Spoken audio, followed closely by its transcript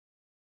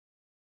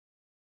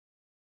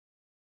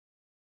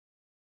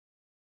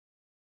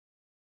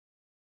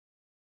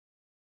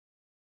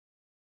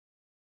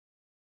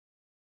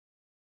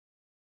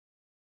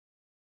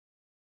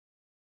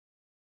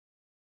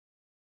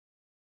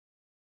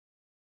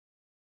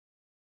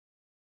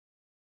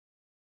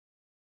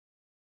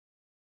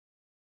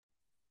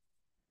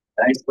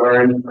Thanks,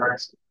 Gordon.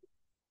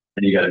 And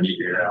you got to meet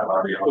your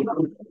audio. All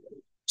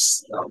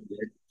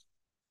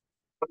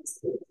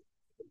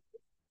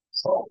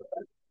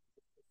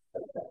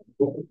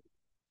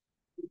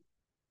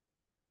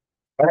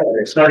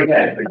right, start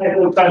again. Hey,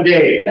 folks, I'm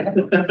Dave. Come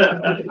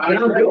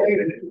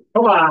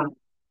on.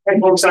 Hey,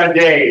 folks, I'm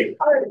Dave.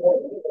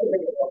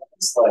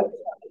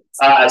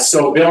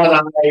 So Bill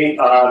and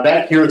I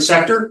met here at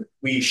Sector.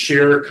 We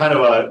share kind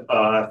of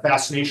a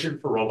fascination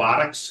for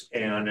robotics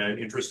and an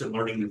interest in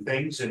learning new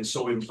things. And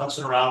so we've been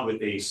putzing around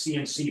with a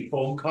CNC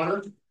foam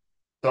cutter.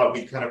 Thought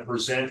we'd kind of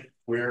present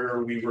where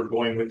we were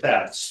going with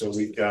that. So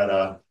we've got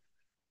a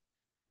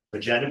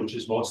agenda, which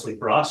is mostly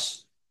for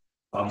us.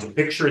 The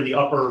picture in the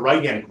upper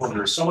right-hand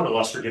corner is somewhat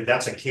illustrative.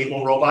 That's a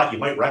cable robot. You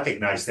might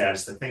recognize that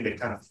as the thing that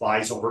kind of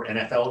flies over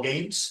NFL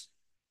games.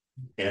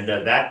 And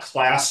that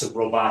class of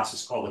robots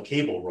is called a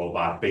cable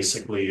robot.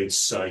 Basically,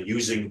 it's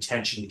using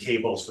tension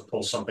cables to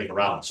pull something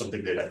around,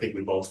 something that I think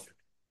we both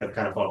have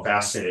kind of found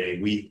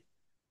fascinating. We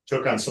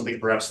took on something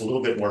perhaps a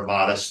little bit more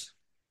modest,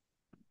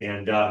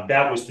 and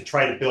that was to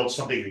try to build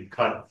something that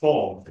cut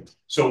foam.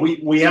 So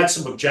we had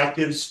some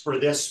objectives for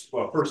this.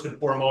 Well, first and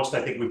foremost,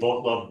 I think we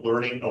both love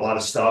learning a lot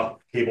of stuff,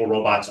 cable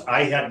robots.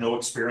 I had no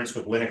experience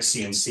with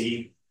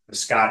LinuxCNC.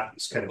 Scott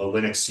is kind of a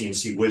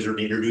LinuxCNC wizard.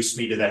 He introduced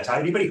me to that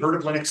type. Anybody heard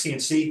of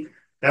LinuxCNC?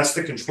 That's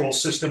the control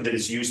system that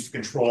is used to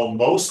control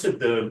most of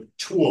the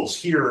tools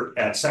here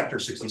at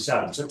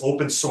Sector67. It's an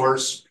open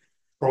source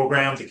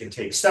program that can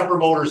take stepper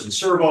motors and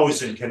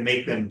servos and can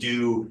make them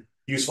do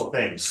useful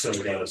things. So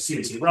the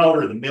CNC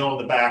router, the mill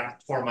in the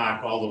back,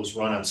 Tormach, all those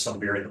run on some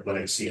variant of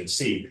Linux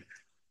CNC.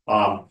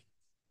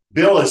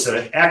 Bill is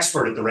an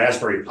expert at the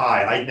Raspberry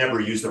Pi. I'd never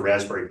used the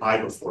Raspberry Pi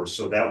before,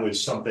 so that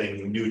was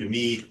something new to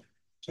me.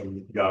 So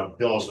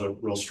Bill has a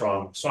real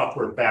strong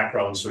software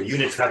background, so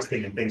unit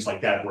testing and things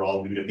like that were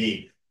all new to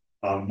me.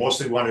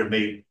 Mostly wanted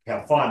to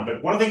have fun,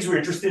 but one of the things we're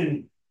interested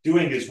in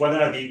doing is whether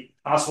or not it'd be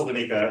possible to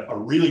make a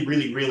really,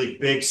 really, really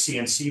big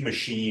CNC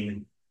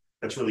machine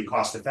that's really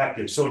cost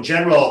effective. So in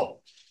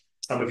general,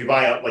 if you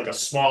buy a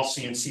small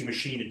CNC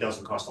machine, it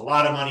doesn't cost a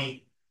lot of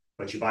money,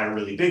 but you buy a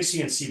really big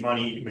CNC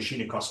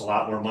machine, it costs a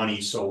lot more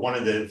money. So one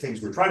of the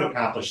things we're trying to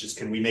accomplish is,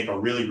 can we make a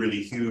really,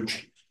 really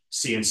huge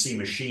CNC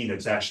machine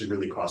that's actually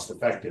really cost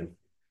effective?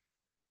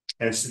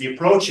 And so the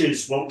approach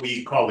is what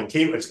we call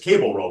it's a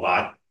cable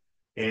robot.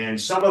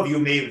 And some of you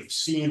may have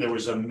seen there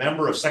was a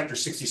member of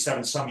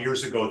Sector67 some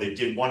years ago that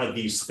did one of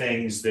these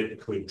things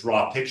that could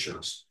draw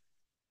pictures.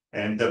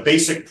 And the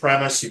basic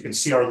premise, you can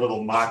see our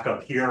little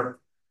mock-up here.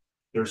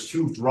 There's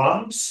two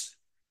drums,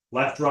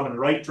 left drum and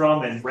right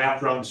drum, and wrap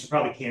drums. You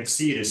probably can't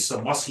see it. It's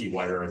some musky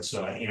wire. It's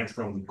an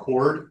Antrim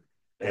cord.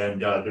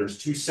 And there's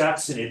two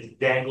sets, and it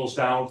dangles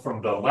down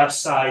from the left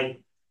side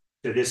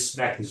to this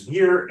mechanism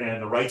here,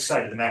 and the right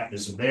side of the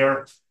mechanism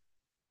there.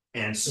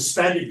 And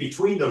suspended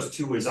between those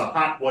two is a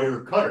hot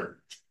wire cutter.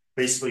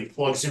 Basically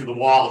plugs into the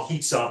wall,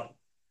 heats up,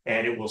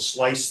 and it will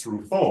slice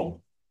through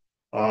foam.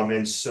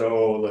 And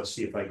so let's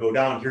see if I go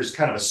down. Here's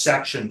kind of a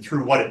section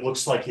through what it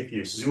looks like if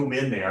you zoom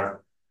in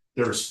there.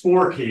 There's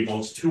 4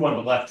 cables, 2 on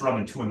the left drum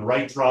and 2 on the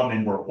right drum,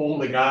 and we're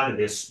holding on to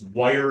this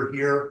wire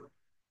here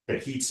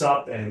that heats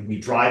up, and we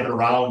drive it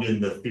around,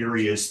 and the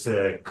theory is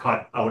to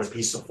cut out a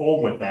piece of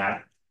foam with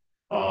that,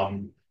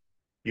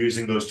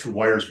 using those 2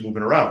 wires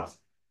moving around.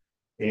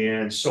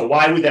 And so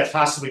why would that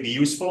possibly be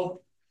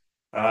useful?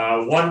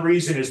 One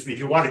reason is if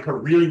you want to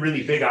cut really,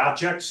 really big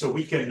objects, so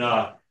we can,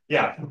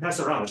 pass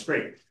it around, it's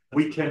great.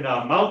 We can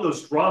mount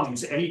those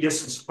drums any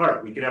distance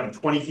apart. We can have them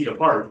 20 feet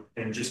apart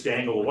and just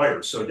dangle a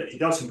wire. So it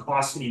doesn't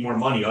cost any more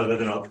money other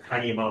than a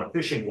tiny amount of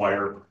fishing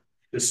wire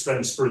that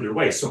spends further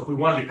away. So if we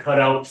wanted to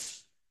cut out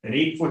an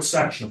 8-foot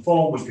section of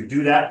foam, we could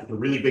do that with a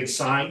really big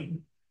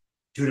sign,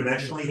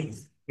 2-dimensionally.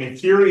 In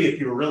theory, if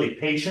you were really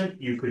patient,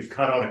 you could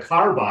cut out a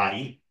car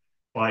body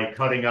by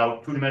cutting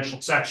out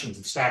 2-dimensional sections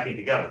and stacking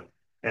together.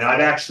 And I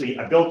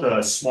built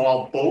a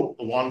small boat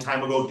a long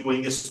time ago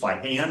doing this by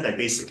hand. I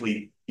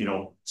basically,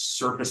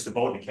 surfaced the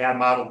boat in a CAD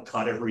model,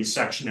 cut every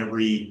section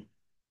every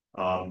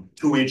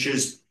 2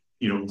 inches,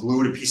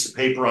 glued a piece of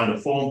paper on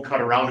the foam,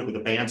 cut around it with a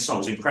bandsaw. It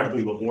was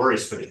incredibly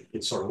laborious, but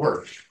it sort of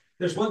worked.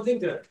 There's one thing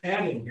to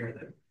add in here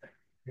that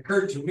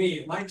occurred to me.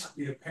 It might not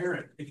be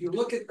apparent. If you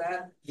look at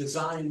that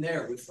design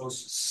there with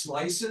those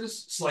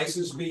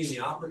slices being the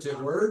operative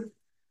word,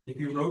 if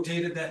you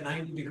rotated that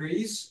 90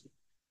 degrees,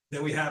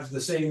 then we have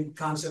the same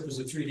concept as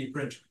a 3D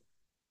printer.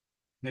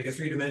 Make a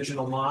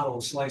 3-dimensional model,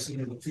 slicing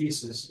into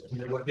pieces. And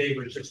then what Dave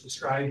was just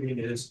describing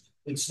is,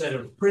 instead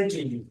of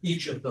printing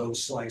each of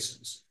those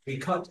slices, we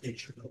cut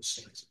each of those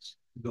slices.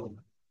 Build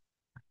them.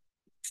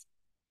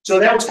 So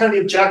that was kind of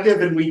the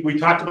objective, and we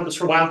talked about this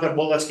for a while. Thought,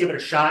 well, let's give it a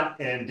shot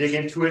and dig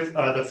into it.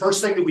 The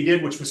first thing that we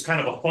did, which was kind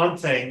of a fun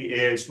thing,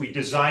 is we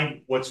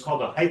designed what's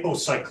called a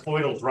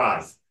hypocycloidal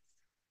drive.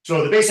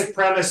 So the basic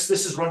premise,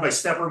 this is run by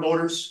stepper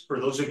motors. For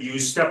those of you who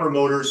use stepper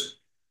motors,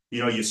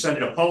 you send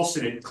it a pulse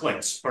and it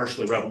clicks,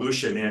 partially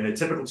revolution. And a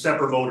typical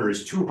stepper motor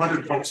is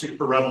 200 pulses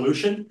per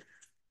revolution.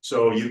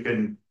 So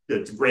the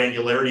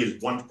granularity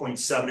is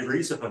 1.7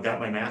 degrees, if I've got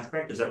my math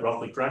correct. Is that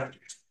roughly correct?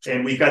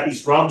 And we've got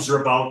these drums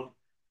are about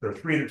They're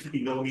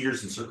 350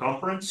 millimeters in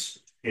circumference.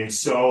 And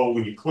so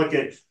when you click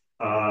it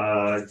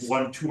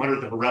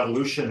 1/200th of a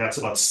revolution, that's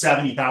about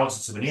 70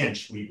 thousandths of an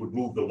inch. We would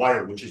move the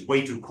wire, which is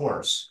way too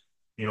coarse.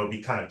 You know,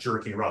 be kind of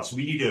jerking around. So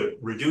we need to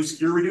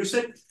reduce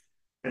it.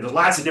 And there's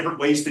lots of different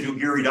ways to do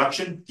gear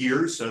reduction.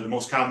 Gears, the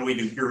most common way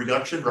to do gear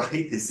reduction, right,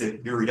 is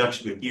gear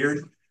reduction with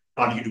gears.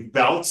 You do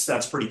belts,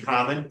 that's pretty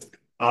common.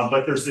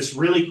 But there's this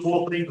really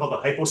cool thing called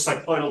the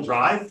hypocycloidal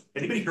drive.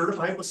 Anybody heard of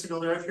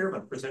hypocycloidal drive here?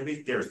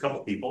 There's a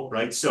couple people,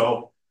 right?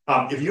 So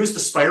if you use the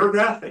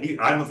spirograph, and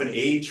I'm of an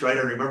age, right?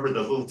 I remember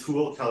the little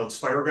tool called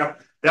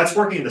spirograph. That's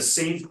working the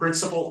same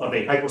principle of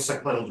a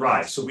hypocycloidal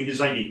drive. So we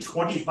designed a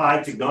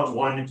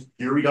 25-to-1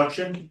 gear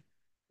reduction.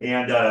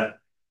 And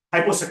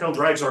hypocycloidal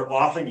drives are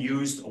often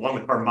used along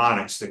with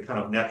harmonics, that kind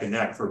of neck and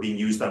neck for being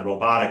used on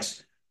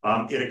robotics.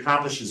 It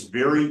accomplishes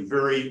very,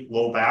 very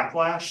low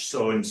backlash.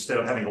 So instead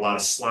of having a lot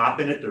of slop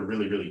in it, they're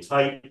really, really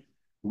tight,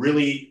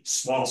 really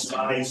small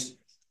size,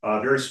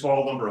 very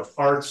small number of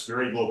parts,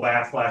 very low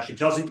backlash. It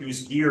doesn't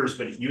use gears,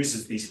 but it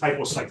uses these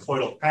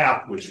hypocycloidal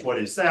path, which what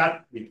is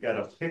that? We've got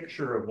a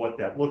picture of what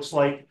that looks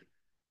like.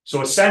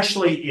 So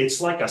essentially,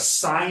 it's like a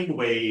sine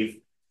wave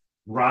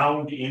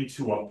ground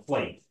into a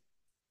plate.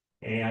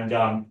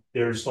 And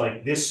there's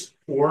like this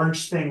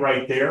orange thing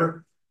right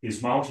there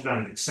is mounted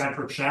on an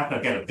eccentric shaft.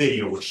 I've got a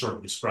video which sort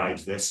of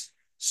describes this.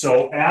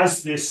 So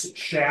as this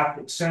shaft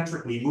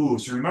eccentrically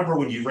moves, you remember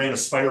when you ran a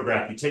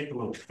spirograph, you take the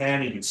little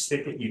pen and you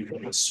stick it, you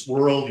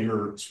swirl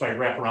your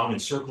spirograph around in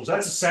circles.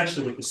 That's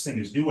essentially what this thing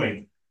is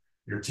doing.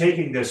 You're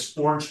taking this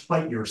orange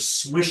plate, you're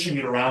swishing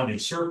it around in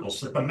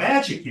circles. But the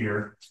magic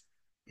here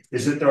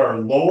is that there are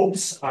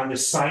lobes on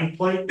this sine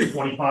plate,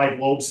 25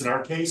 lobes in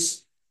our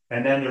case.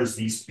 And then there's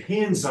these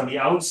pins on the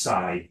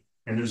outside,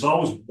 and there's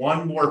always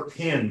one more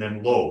pin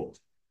than lobe.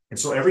 And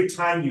so every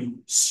time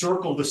you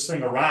circle this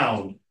thing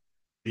around,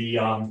 the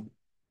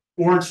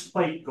orange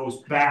plate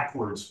goes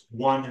backwards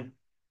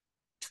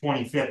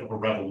 1/25th of a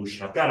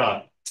revolution. I've got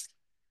a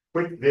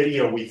quick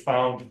video we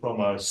found from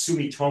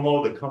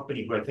Sumitomo, the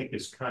company who I think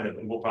is kind of,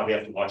 and we'll probably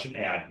have to watch an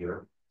ad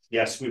here.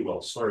 Yes, we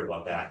will. Sorry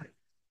about that.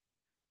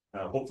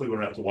 Hopefully we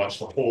don't have to watch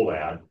the whole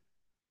ad.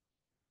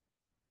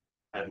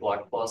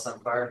 AdBlock Plus on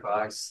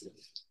Firefox.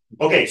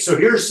 Okay, so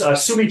here's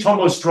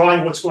Sumitomo's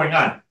drawing what's going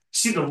on.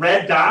 See the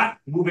red dot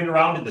moving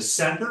around in the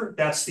center?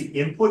 That's the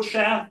input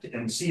shaft.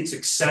 And see it's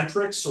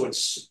eccentric, so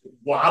it's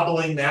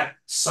wobbling that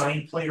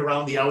sine plate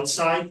around the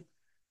outside.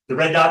 The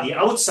red dot on the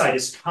outside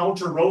is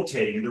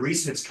counter-rotating. And the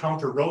reason it's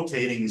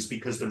counter-rotating is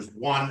because there's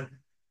one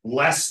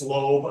less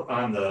lobe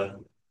on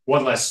the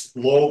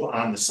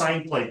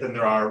sine plate than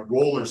there are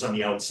rollers on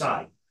the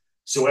outside.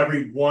 So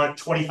every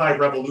 25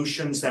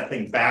 revolutions, that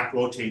thing back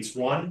rotates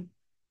one.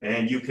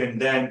 And you can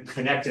then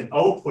connect an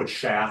output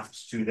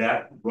shaft to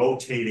that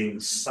rotating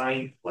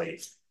sine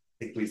plate.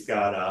 I think we've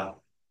got a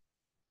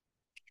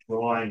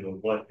drawing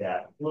of what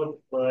that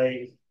looked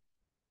like.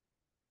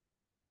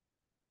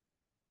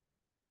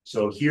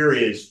 So here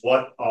is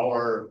what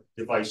our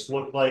device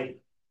looked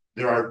like.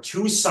 There are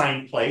two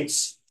sine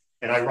plates.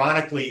 And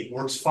ironically, it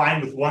works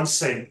fine with one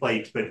sine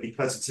plate, but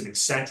because it's an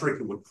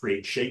eccentric, it would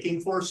create shaking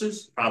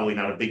forces. Probably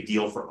not a big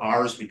deal for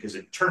ours because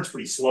it turns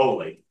pretty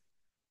slowly.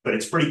 But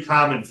it's pretty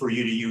common for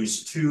you to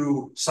use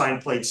two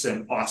sine plates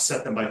and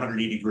offset them by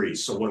 180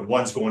 degrees. So when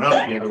one's going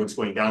up, the other one's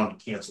going down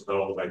to cancel out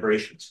all the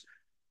vibrations.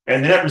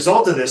 And the net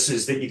result of this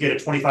is that you get a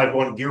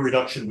 25-to-1 gear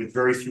reduction with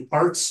very few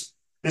parts.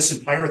 This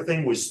entire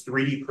thing was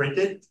 3D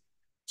printed.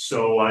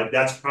 So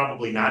that's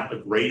probably not a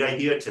great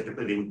idea.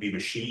 Typically, they would be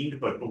machined,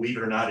 but believe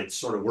it or not, it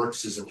sort of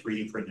works as a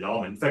 3D printed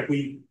element. In fact,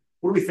 we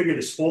figured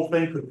this whole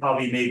thing could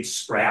probably be made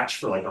scratch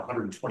for like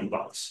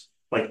 $120,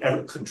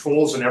 like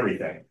controls and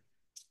everything.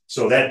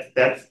 So that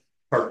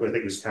part, I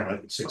think, was kind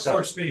of successful. Of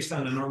course, based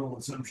on a normal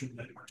assumption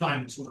that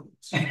time is limited.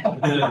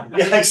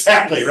 Yeah,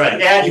 exactly,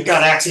 right. And you've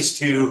got access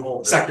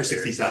to Sector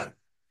 67.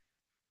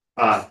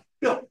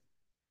 Bill.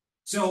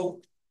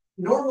 So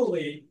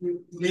normally,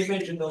 we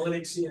mentioned the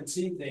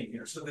LinuxCNC thing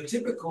here. So the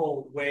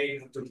typical way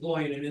of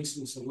deploying an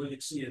instance of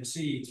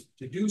LinuxCNC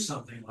to do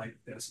something like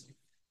this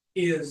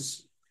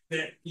is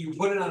that you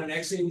put it on an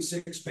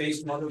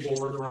x86-based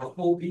motherboard or a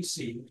full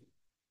PC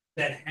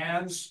that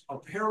has a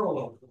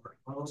parallel port,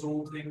 one of those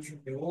old things from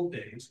the old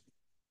days,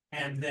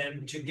 and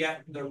then to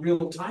get the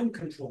real-time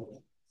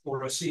control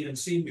for a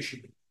CNC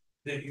machine,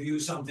 that you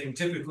use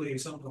typically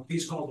a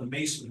piece called the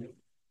Mason,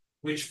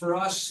 which for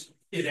us,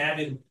 it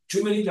added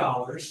too many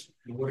dollars.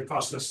 It would have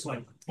cost us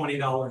like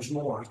 $20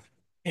 more,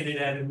 and it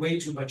added way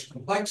too much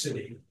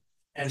complexity.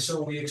 And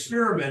so we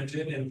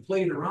experimented and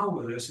played around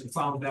with this and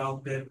found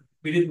out that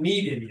we didn't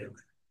need any of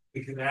it.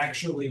 We could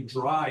actually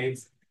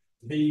drive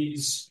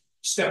these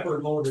stepper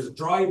motor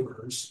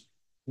drivers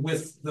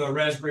with the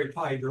Raspberry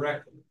Pi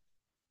directly.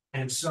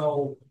 And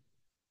so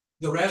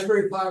the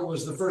Raspberry Pi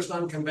was the first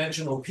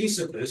unconventional piece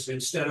of this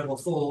instead of a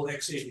full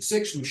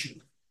x86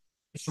 machine.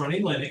 It's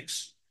running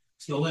Linux.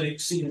 It's the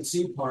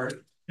LinuxCNC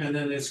part, and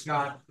then it's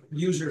got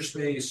user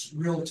space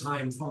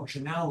real-time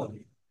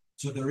functionality.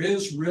 So there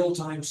is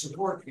real-time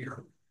support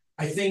here.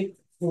 I think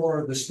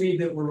for the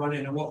speed that we're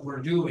running and what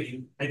we're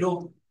doing, I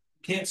don't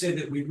can't say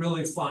that we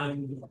really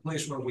find a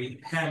place where we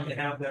had to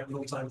have that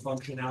real-time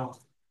functionality.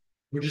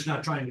 We're just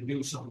not trying to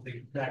do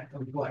something that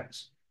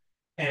complex.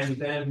 And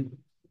then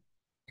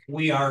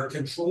we are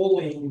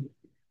controlling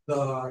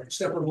the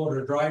stepper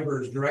motor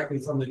drivers directly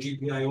from the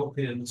GPIO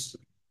pins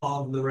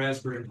of the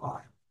Raspberry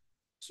Pi.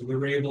 So we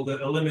were able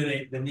to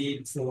eliminate the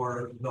need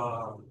for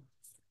the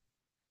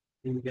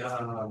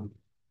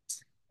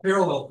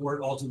parallel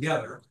port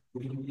altogether.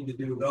 We didn't need to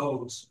do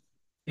those.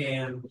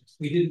 And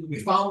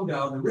we found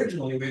out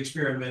originally, we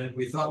experimented,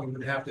 we thought we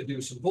would have to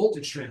do some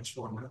voltage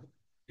transformer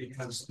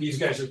because these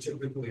guys are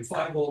typically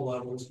 5-volt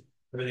levels.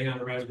 Everything on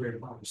the Raspberry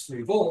Pi is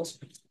 3 volts.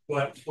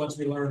 But once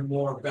we learned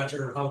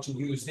better how to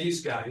use these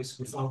guys,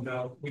 we found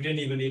out we didn't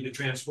even need to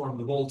transform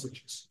the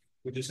voltages.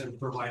 We just had to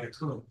provide a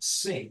current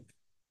sink.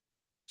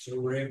 So we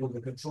were able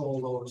to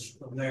control those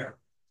from there.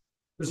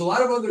 There's a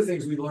lot of other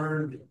things we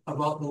learned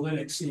about the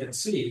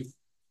LinuxCNC,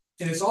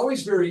 and it's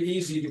always very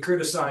easy to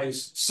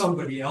criticize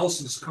somebody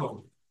else's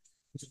code.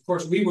 Of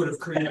course, we would have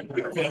created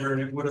it better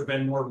and it would have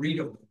been more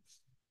readable.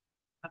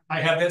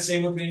 I have that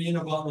same opinion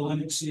about the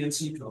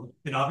LinuxCNC code.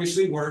 It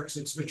obviously works,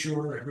 it's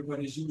mature,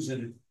 everybody's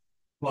using it,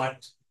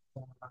 but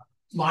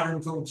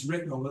modern code's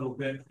written a little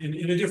bit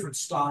in a different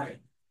style.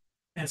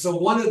 And so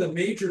one of the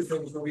major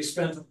things where we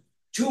spent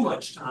too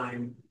much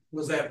time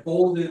was that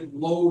bolded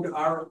load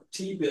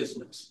RT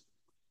business.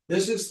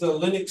 This is the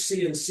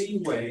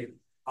LinuxCNC way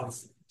of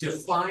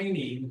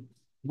defining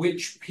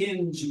which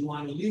pins you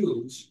want to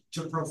use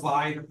to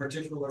provide a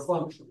particular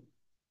function.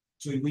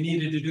 So we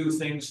needed to do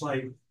things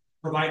like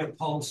provide a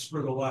pulse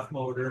for the left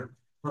motor,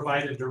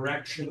 provide a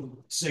direction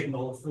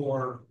signal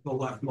for the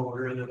left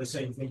motor, and then the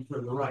same thing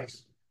for the right.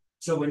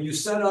 So when you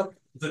set up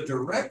the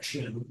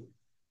direction,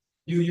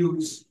 you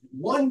use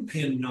one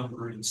pin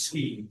numbering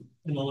scheme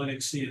in the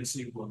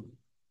LinuxCNC one.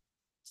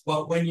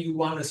 But when you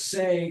want to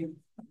say,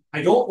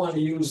 I don't want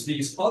to use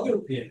these other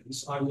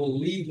pins, I will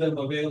leave them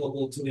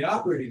available to the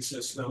operating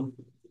system,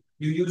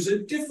 you use a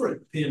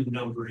different pin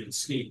numbering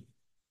scheme.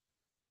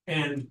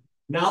 And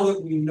now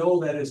that we know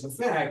that as a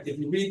fact, if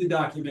you read the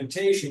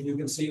documentation, you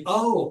can see,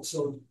 oh,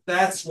 so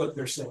that's what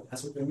they're saying,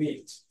 that's what it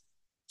means.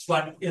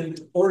 But in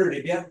order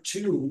to get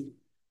to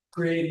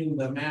creating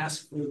the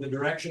mask for the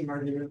direction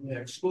argument and the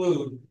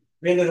exclude,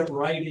 we ended up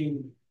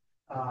writing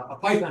a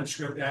Python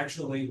script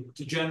actually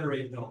to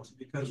generate those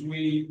because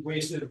we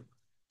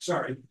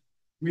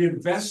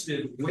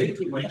invested way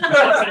too much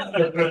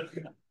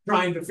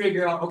trying to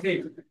figure out,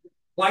 okay,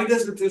 why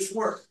doesn't this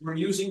work? We're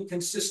using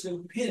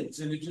consistent pins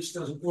and it just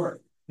doesn't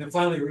work. And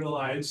finally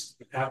realized,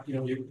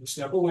 you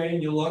step away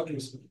and you look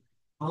and say,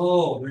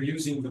 oh, they're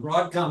using the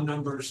Broadcom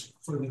numbers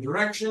for the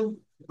direction,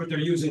 but they're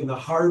using the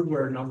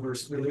hardware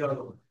numbers for the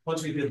other one.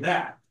 Once we did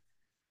that,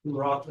 we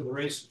were off to the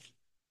races.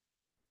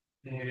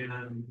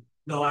 And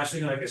the last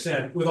thing, like I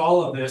said, with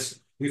all of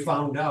this, we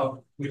found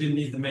out we didn't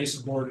need the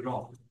Mesa board at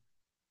all.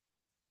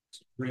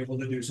 We're able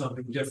to do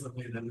something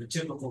differently than the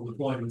typical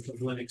deployment of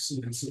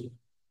LinuxCNC.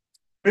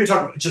 Maybe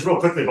talk just real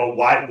quickly about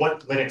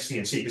what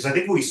LinuxCNC, because I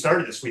think when we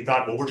started this, we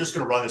thought, well, we're just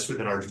going to run this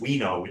with an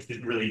Arduino, which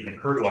didn't really even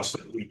occur to us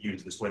that we'd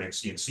use this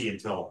LinuxCNC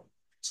until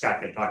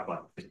Scott can talk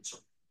about it. So,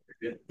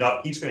 no,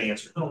 he's going to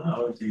answer.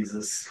 Oh,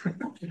 Jesus.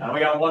 Now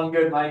we got one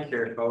good mic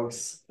here,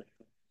 folks.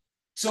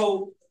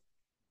 So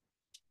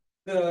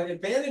the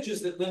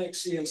advantages that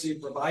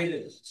LinuxCNC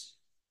provided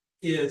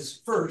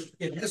is first,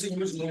 it has a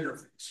user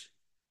interface.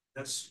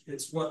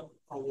 It's what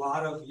a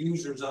lot of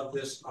users of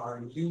this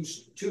are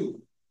used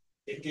to.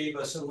 It gave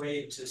us a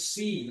way to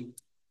see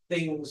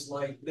things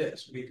like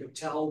this. We could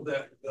tell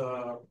that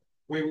the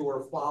way we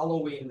were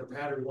following the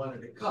pattern we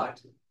wanted to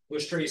cut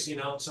was tracing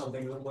out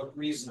something that looked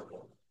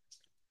reasonable.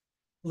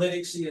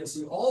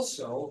 LinuxCNC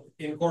also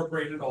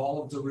incorporated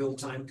all of the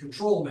real-time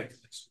control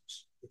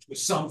mechanisms, which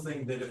was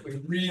something that if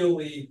we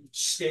really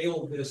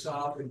scaled this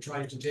up and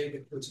tried to take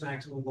it to its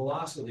maximum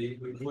velocity,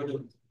 we would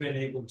have been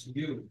able to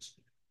use.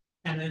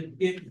 And then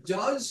it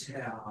does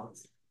have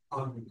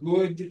a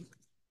good,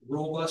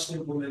 robust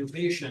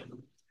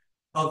implementation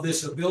of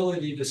this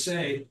ability to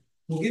say,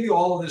 we'll give you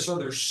all of this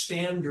other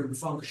standard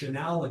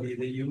functionality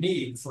that you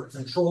need for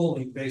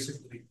controlling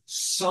basically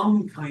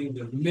some kind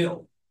of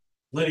mill.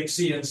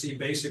 LinuxCNC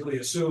basically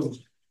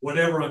assumes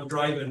whatever I'm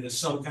driving is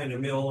some kind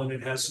of mill and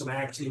it has some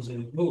axes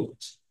and it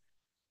moves.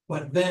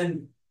 But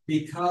then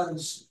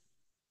because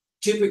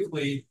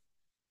typically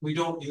we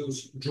don't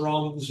use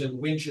drums and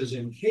winches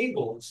and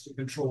cables to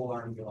control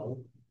our mill,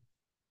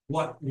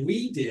 what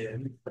we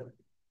did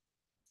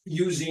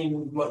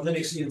using what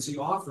LinuxCNC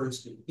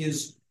offers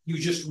is you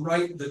just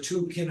write the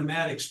two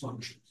kinematics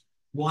functions.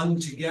 One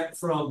to get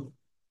from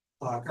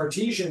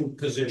Cartesian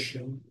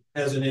position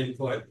as an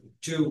input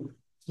to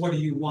what do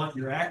you want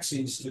your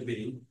axes to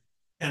be?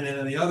 And then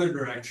in the other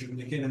direction,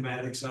 the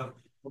kinematics of,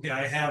 okay,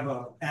 I have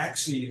a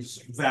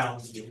axes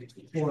value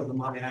for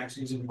my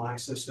axes in my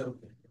system.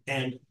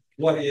 And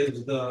what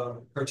is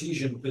the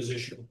Cartesian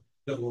position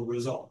that will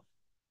result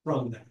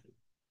from that?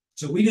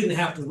 So we didn't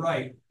have to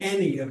write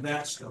any of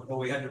that stuff. All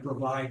we had to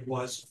provide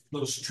was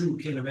those two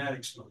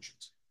kinematics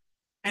functions.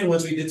 And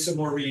once we did some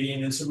more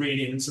reading and some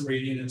reading and some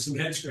reading and some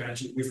head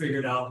scratching, we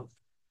figured out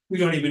we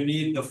don't even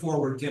need the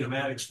forward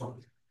kinematics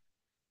function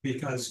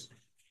because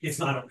it's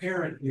not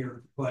apparent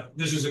here, but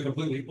this is a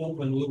completely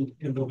open loop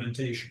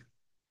implementation.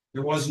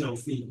 There was no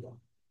feedback.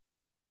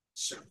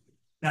 So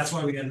that's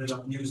why we ended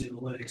up using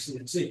the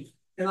LinuxCNC.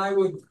 And I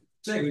would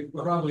say we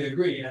probably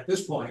agree at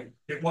this point,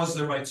 it was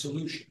the right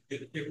solution.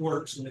 It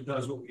works and it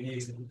does what we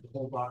need and a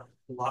whole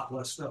lot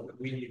less stuff that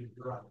we needed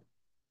to run.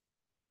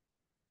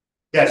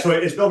 Yeah, so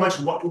as Bill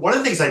mentioned, one of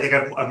the things I think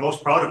I'm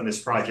most proud of in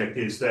this project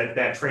is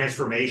that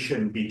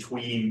transformation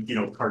between,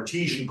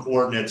 Cartesian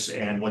coordinates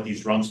and what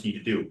these drums need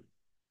to do.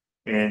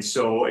 And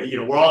so,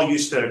 we're all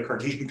used to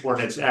Cartesian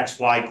coordinates, X,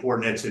 Y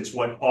coordinates. It's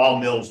what all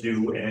mills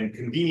do. And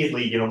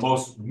conveniently,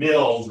 most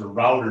mills or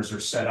routers are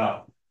set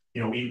up,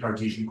 in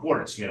Cartesian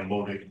coordinates. You got a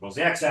motor that goes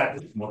the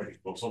X-axis, a motor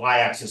that goes the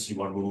Y-axis. You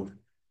want to move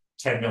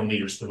 10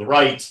 millimeters to the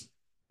right.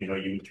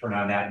 You turn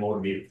on that motor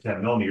meter for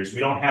 10 millimeters.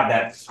 We don't have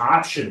that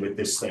option with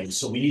this thing.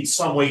 So we need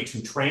some way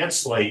to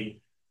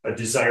translate a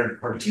desired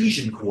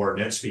Cartesian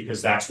coordinates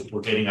because that's what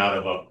we're getting out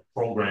of a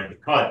program to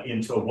cut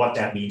into what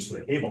that means for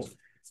the cables.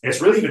 And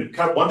it's really been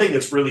cut. One thing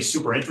that's really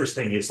super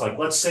interesting is like,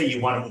 let's say you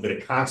want to move at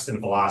a constant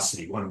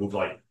velocity. You want to move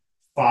like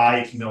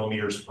 5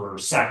 millimeters per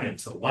second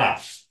to the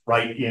left,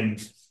 right? In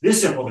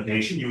this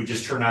implementation, you would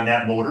just turn on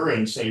that motor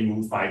and say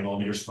move 5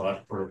 millimeters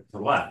to the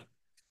left.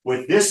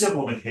 With this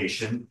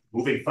implementation,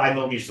 moving 5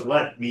 millimeters to the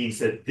left means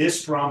that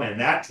this drum and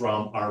that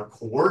drum are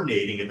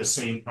coordinating at the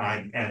same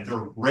time, and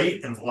their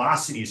rate and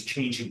velocity is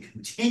changing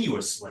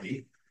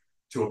continuously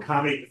to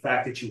accommodate the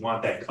fact that you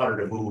want that cutter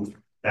to move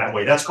that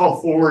way. That's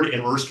called forward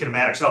and reverse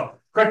kinematics. So,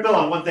 correct Bill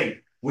on one thing.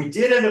 We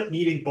did end up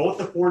needing both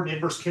the forward and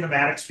inverse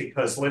kinematics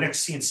because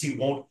LinuxCNC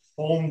won't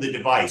home the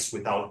device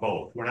without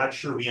both. We're not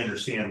sure we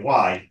understand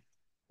why.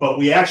 But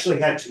we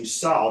actually had to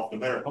solve, no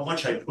matter how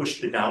much I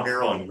pushed the down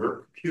arrow on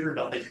your computer,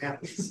 nothing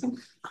happens.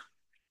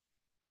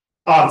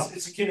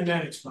 It's a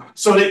kinematics box.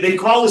 So they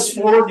call this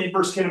forward and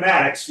inverse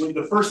kinematics.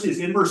 The first is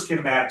inverse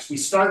kinematics. We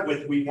start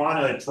with, we want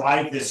to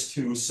drive this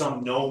to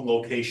some known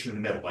location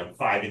in the middle, like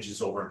 5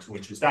 inches over and 2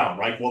 inches down,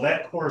 right? Well,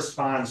 that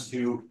corresponds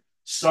to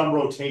some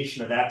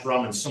rotation of that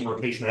drum and some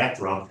rotation of that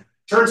drum.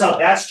 Turns out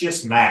that's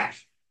just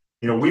math.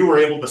 We were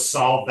able to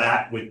solve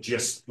that with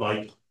just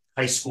like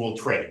high school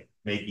trig.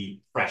 Maybe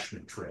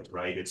freshman trig,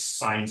 right? It's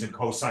sines and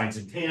cosines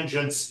and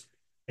tangents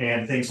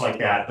and things like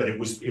that, but it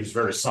was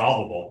very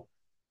solvable.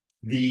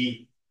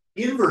 The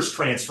inverse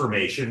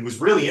transformation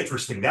was really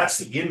interesting. That's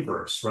the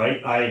inverse,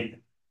 right? I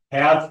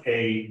have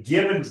a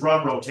given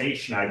drum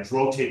rotation. I've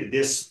rotated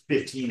this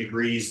 15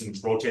 degrees and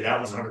rotated that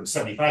one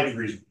 175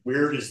 degrees.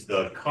 Where does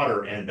the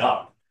cutter end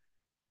up?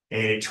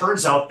 And it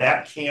turns out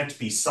that can't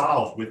be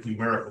solved with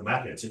numerical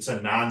methods. It's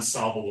a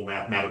non-solvable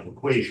mathematical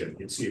equation.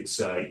 It's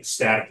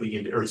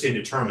statically or it's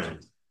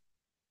indeterminate.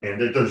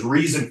 And there's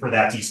reason for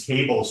that. These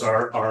cables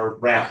are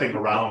wrapping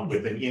around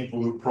with an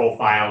involute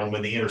profile, and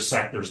when they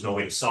intersect, there's no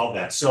way to solve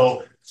that.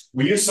 So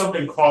we use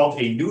something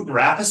called a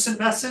Newton-Raphson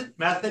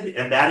method,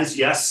 and that is,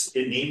 yes,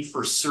 it named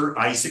for Sir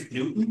Isaac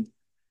Newton,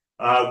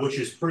 which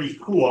is pretty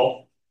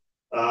cool.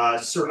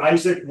 Sir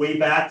Isaac, way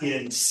back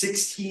in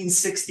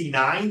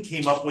 1669,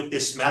 came up with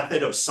this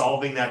method of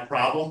solving that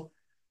problem,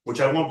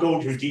 which I won't go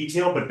into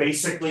detail, but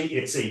basically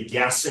it's a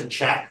guess and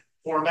check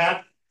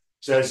format.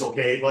 Says,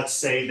 okay, let's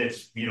say that,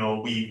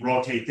 we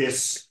rotate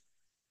this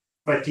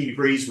 15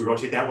 degrees, we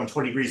rotate that one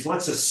 20 degrees.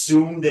 Let's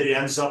assume that it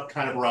ends up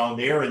kind of around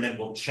there, and then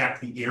we'll check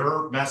the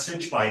error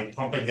message by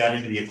pumping that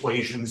into the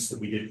equations that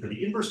we did for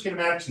the inverse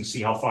kinematics and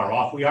see how far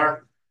off we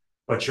are.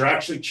 But you're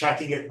actually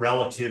checking it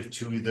relative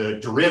to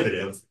the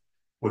derivative,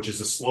 which is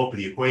the slope of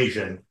the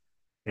equation.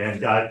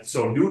 And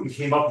so Newton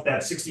came up with that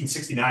in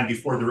 1669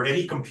 before there were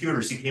any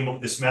computers. He came up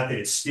with this method.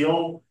 It's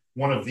still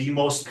one of the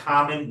most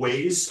common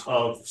ways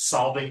of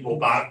solving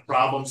robotic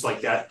problems, like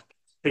that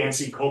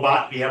fancy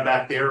cobot we have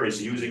back there is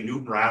using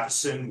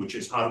Newton-Raphson, which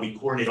is how do we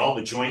coordinate all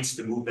the joints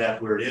to move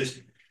that where it is.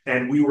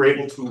 And we were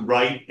able to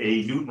write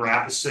a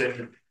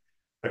Newton-Raphson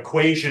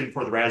equation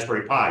for the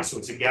Raspberry Pi. So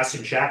it's a guess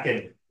and check.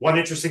 And one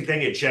interesting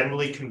thing, it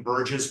generally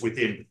converges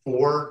within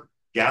 4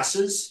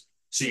 guesses.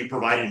 So you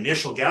provide an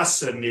initial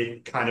guess and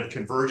it kind of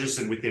converges,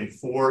 and within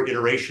 4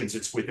 iterations,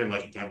 it's within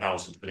like a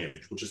 10,000th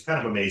image, which is kind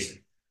of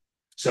amazing.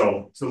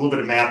 So it's a little bit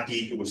of math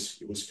geek. It was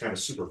kind of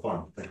super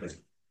fun.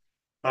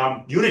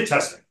 Unit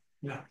testing.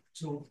 Yeah.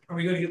 So are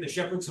we going to get the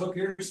shepherd's hook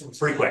here?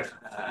 Pretty quick.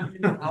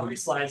 How many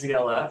slides you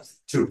got left?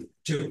 2.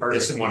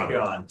 This and one of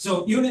them.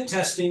 So unit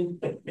testing,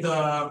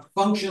 the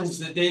functions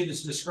that Dave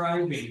is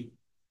describing,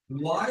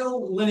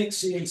 while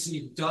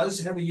LinuxCNC does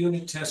have a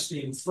unit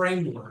testing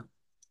framework,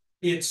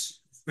 it's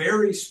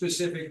very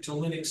specific to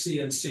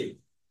LinuxCNC.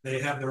 They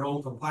have their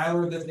own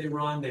compiler that they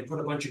run. They put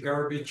a bunch of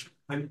garbage,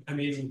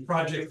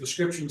 project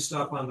description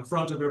stuff on the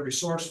front of every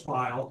source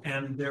file,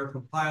 and their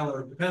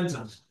compiler depends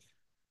on it.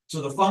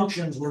 So the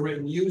functions were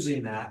written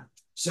using that.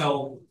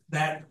 So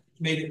that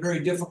made it very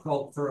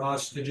difficult for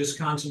us to just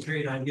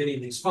concentrate on getting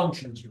these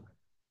functions right.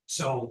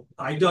 So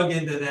I dug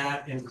into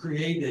that and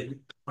created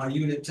a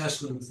unit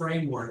testing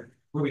framework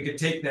where we could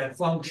take that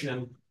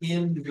function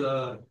in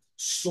the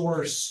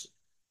source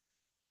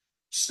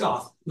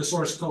stuff, the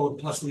source code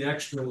plus the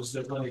extras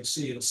that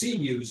LinuxCNC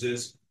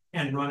uses,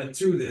 and run it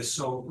through this.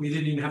 So we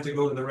didn't even have to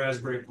go to the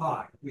Raspberry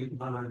Pi. We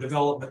on our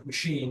development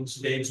machines,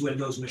 Dave's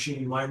Windows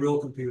machine, my real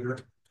computer,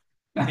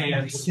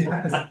 and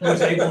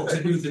was able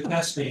to do the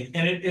testing.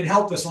 And it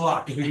helped us a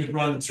lot because we could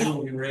run through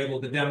and we were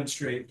able to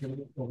demonstrate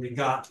when we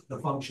got the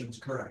functions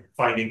correct.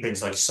 Finding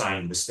things like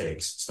sign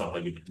mistakes, stuff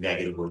like a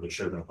negative where they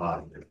should have been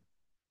positive.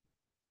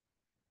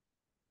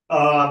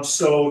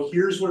 So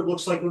here's what it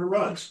looks like when it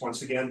runs.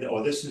 Once again,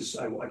 oh, this is,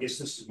 I guess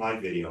this is my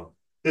video.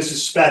 This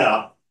is sped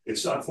up.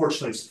 It's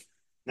unfortunately it's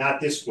not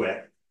this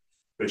quick,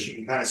 but you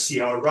can kind of see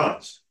how it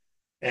runs.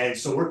 And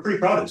so we're pretty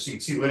proud of this. You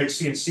can see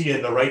LinuxCNC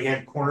in the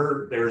right-hand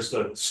corner. There's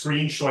the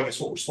screen showing us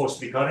what we're supposed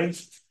to be cutting.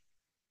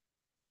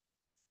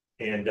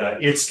 And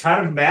it's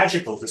kind of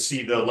magical to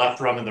see the left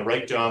drum and the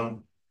right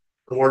drum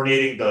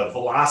coordinating the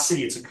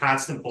velocity. It's a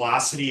constant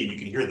velocity, and you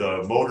can hear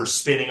the motor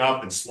spinning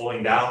up and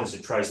slowing down as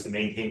it tries to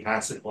maintain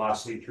constant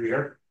velocity through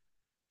here.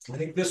 I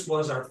think this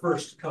was our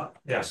first cut.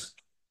 Yes.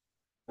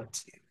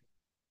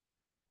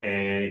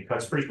 And it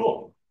cuts pretty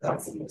cool.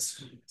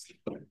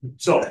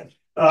 So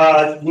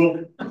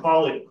we'll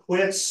call it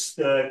quits.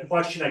 The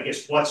question, I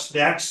guess, what's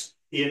next?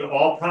 In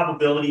all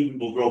probability, we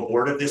will grow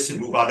bored of this and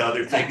move on to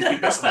other things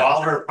because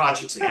all our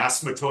projects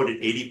asymptote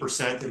at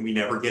 80%, and we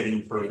never get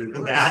any further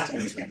than that.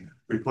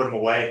 We put them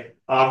away.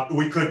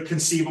 We could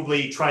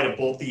conceivably try to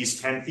bolt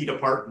these 10 feet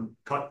apart and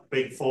cut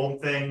big foam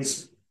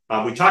things.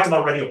 We talked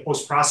about writing a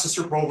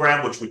post-processor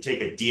program, which would take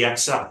a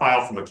DXF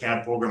file from a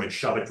CAD program and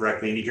shove it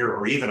directly into here,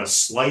 or even a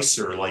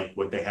slicer like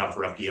what they have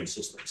for FDM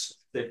systems.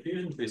 The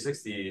Fusion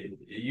 360,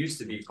 it used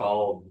to be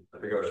called, I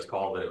forget what it's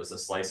called, but it was a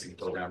slicing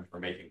program for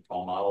making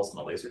foam models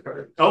on a laser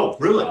cutter. Oh,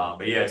 really?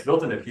 But yeah, it's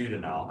built into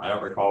Fusion now. I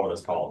don't recall what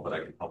it's called, but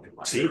I can help you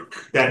find See, it.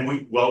 then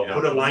we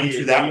put a line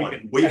through that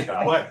one. Wait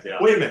a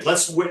minute.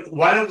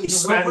 Why don't we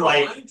spend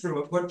like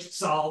through it, what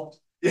solved?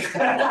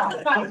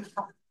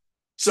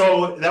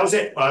 So that was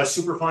it.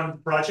 Super fun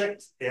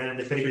project. And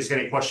if anybody's got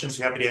any questions,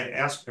 we're happy to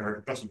ask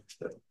or question.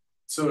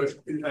 So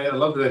I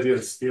love the idea of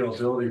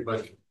scalability,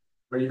 but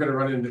are you going to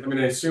run into, I mean,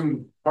 I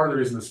assume part of the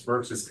reason this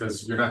works is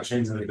because you're not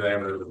changing the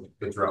diameter of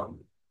the drum.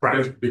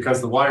 Right.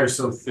 Because the wire is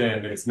so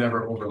thin, it's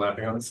never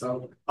overlapping on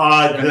itself.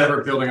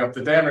 Never building up.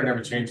 The diameter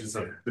never changes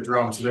of the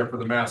drum, so therefore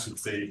the mass would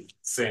stay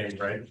same,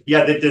 right?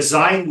 Yeah, the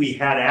design we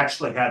had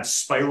actually had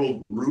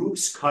spiral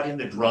grooves cut in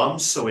the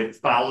drums, so it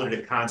followed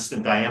a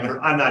constant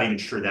diameter. I'm not even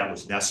sure that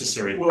was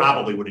necessary. It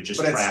probably would have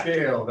just but trapped. At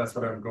scale, that's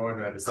what I'm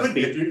going at. It's Could like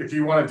be. If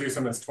you want to do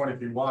something that's 20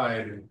 feet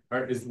wide,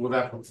 will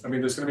that? I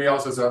mean, there's going to be all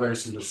sorts of other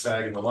issues with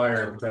sagging the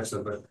wire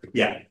potentially, but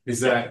yeah,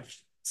 is that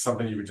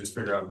something you would just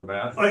figure out in the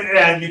math?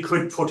 And it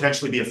could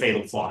potentially be a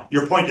fatal flaw.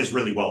 Your point is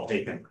really well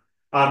taken.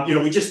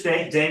 We just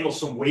dangle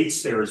some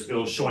weights there as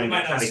Bill's showing. You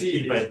might not see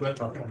it,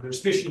 but there's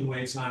fishing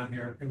weights on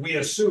here. And we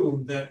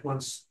assumed that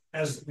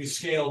as we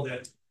scaled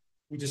it,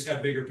 we just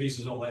got bigger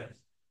pieces of lead.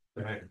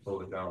 Right,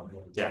 pull it down.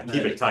 Yeah,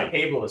 keep it tight. The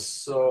cable is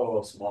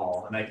so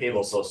small, and that cable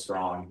is so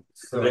strong.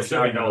 So there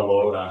should be no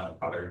load on a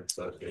cutter.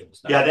 So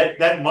yeah,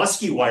 that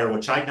musky wire,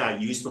 which I've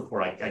not used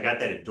before, I got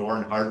that at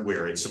Dorn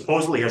Hardware. It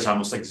supposedly has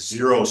almost like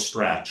zero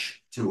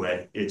stretch to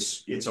it.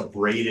 It's a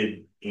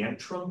braided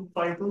Antrim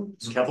fiber,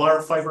 it's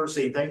Kevlar fiber,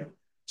 same thing.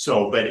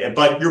 So,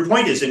 but your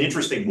point is an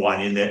interesting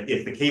one in that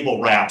if the cable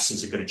wraps,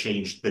 is it going to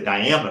change the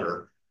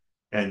diameter?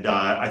 And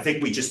I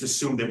think we just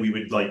assumed that we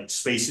would like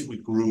space it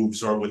with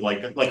grooves or with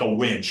like a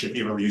winch. If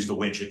you've ever used a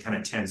winch, it kind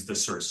of tends to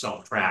sort of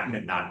self-track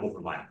and not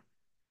overlap.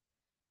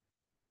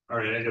 All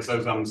right, I guess I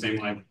was on the same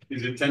line.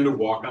 Does it tend to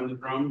walk on the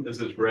drum as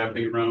it's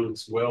wrapping around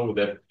as well?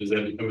 Does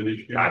that become an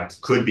issue?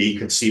 Could be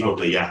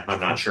conceivably, yeah. I'm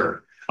not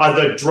sure.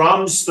 The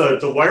drums,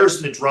 the wires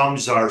in the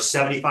drums are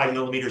 75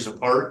 millimeters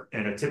apart,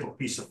 and a typical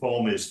piece of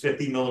foam is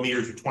 50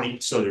 millimeters or 20,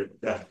 so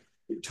they're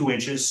 2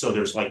 inches. So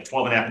there's like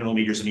 12.5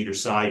 millimeters on either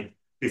side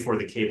before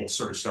the cable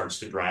sort of starts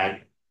to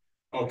drag.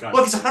 Okay.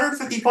 Look, it's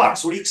 $150. What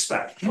do you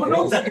expect? All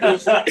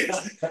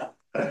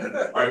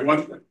right,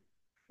 one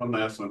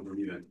last one for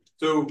me then.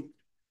 So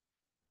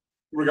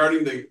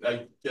regarding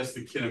I guess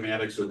the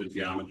kinematics or the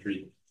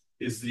geometry,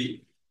 is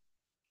the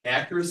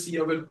accuracy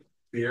of it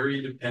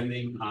vary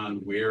depending on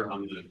where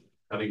on the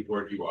cutting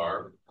board you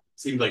are?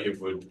 Seems like it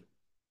would.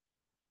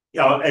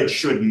 Yeah, it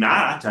should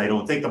not. I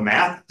don't think the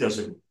math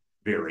doesn't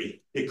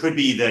vary. It could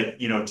be that,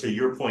 to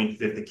your point,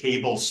 that the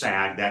cable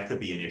sag, that could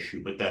be an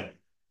issue, but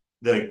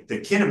the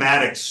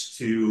kinematics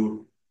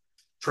to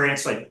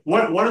translate.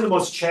 One of the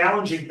most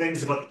challenging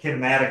things about the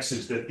kinematics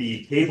is that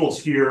the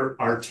cables here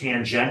are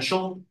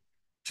tangential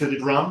to the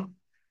drum.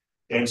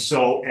 And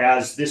so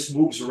as this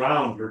moves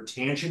around, your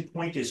tangent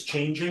point is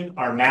changing.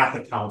 Our math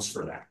accounts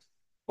for that.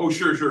 Oh,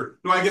 sure.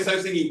 No, I guess I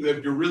was thinking that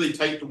if you're really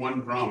tight to one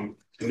drum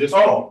and this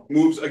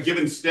moves, a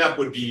given step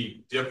would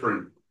be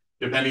different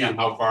depending on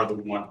how far the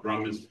one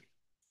drum is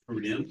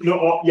screwed in. No,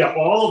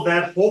 all of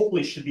that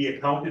hopefully should be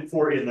accounted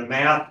for in the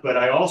math, but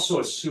I also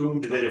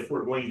assumed that if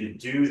we're going to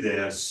do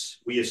this,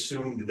 we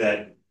assumed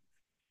that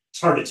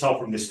it's hard to tell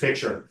from this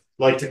picture.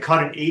 Like to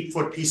cut an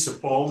 8-foot piece of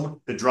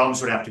foam, the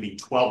drums would have to be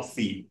 12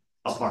 feet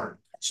apart.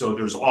 So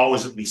there's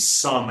always at least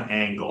some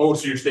angle. Oh,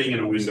 so you're staying in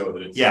a window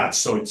that it's. Yeah,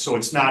 so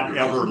it's not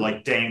ever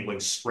like dangling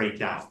straight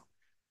down.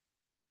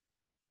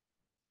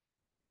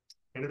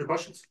 Any other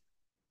questions?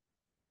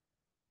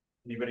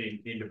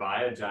 Anybody need to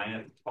buy a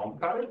giant foam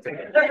cutter?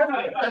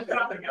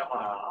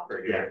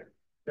 Yeah.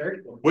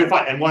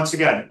 And once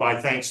again,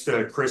 by thanks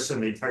to Chris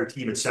and the entire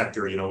team at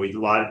Sector, you know, it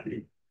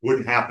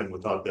wouldn't happen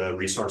without the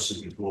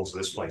resources and tools of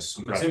this place.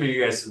 I'm assuming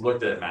you guys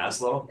looked at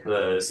Maslow,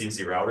 the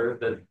CNC router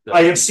that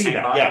I have seen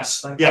that,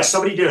 yes. Yeah,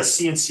 somebody did a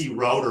CNC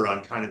router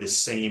on kind of the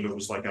same, it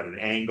was like at an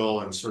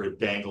angle and sort of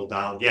dangled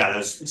down. Yeah,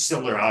 that's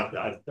similar.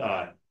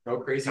 No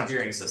crazy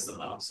gearing system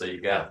though, so you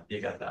got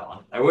that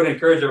one. I would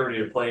encourage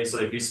everybody to play. So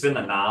if you spin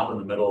the knob in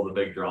the middle of the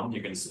big drum,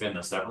 you can spin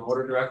the stepper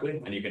motor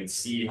directly, and you can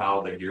see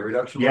how the gear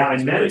reduction. Yeah, works.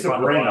 and then It's to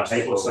really bring a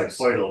fun to watch.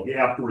 hypocycloidal.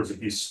 Afterwards,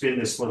 if you spin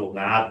this little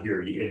knob here,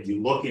 and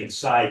you look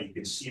inside, you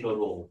can see the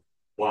little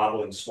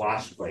wobbling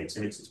swash plates,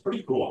 and it's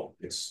pretty cool.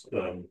 It's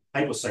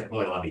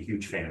hypocycloidal. I'm a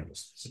huge fan of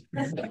this.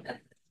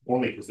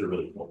 Only because they're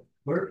really cool.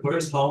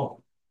 Where's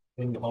home?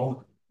 In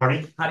home?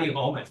 Pardon me? How do you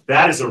home it?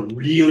 That is a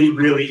really,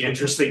 really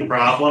interesting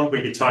problem.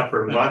 We could talk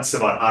for months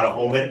about how to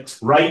home it.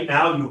 Right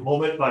now, you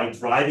home it by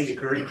driving it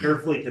very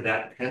carefully to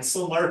that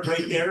pencil mark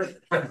right there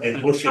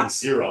and pushing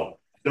 0.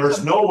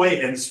 There's no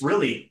way, and it's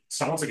really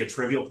sounds like a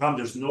trivial problem.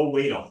 There's no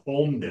way to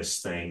home this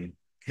thing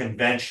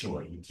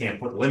conventionally. You can't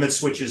put limit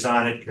switches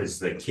on it because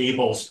the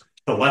cables,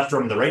 the left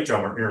drum and the right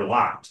drum are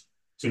interlocked.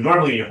 So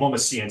normally when you home a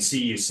CNC,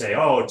 you say,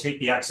 oh, take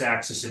the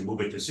x-axis and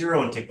move it to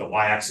 0 and take the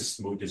y-axis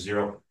and move it to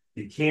 0.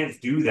 You can't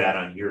do that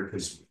on here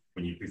because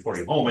before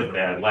you home it,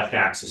 the left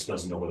axis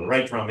doesn't know where the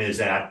right drum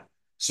is at.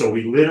 So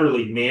we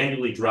literally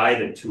manually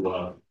drive it to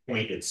a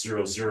point at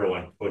 0, 0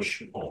 and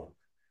push home.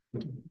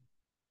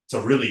 It's a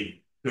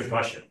really good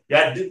question.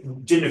 Yeah,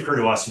 it didn't occur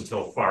to us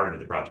until far into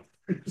the project.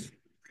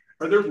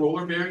 Are there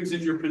roller bearings in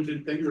your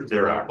printed thing? Or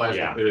there are, plastic?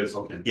 yeah. It is,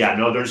 okay. Yeah,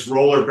 no, there's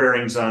roller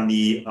bearings on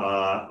the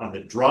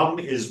drum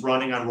is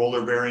running on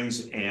roller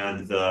bearings,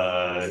 and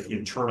the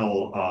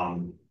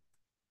internal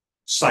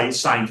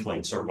sign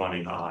plates are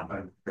running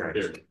on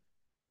bearings.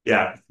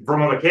 Yeah,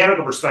 from a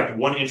mechanical perspective,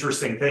 one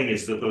interesting thing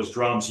is that those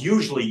drums,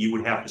 usually you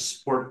would have to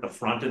support the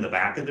front and the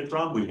back of the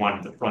drum. We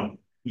wanted the front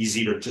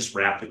easy to just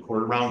wrap the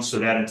cord around. So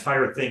that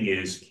entire thing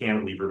is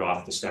cantilevered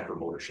off the stepper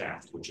motor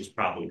shaft, which is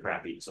probably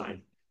crappy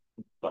design,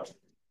 but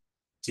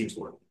seems to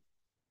work.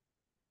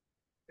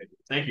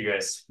 Thank you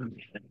guys.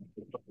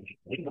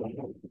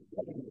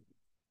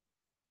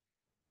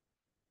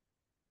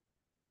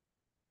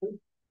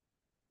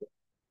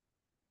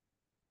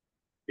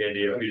 Yeah, do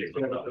you have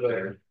anything up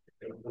there?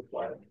 I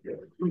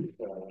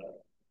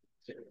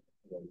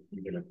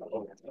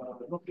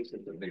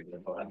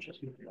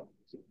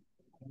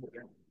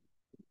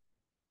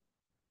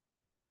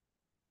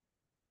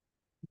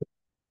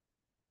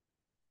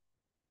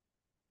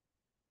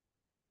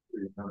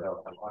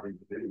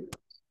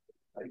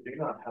do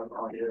not have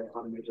audio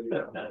on the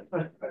video. I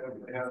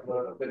have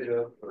a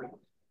video.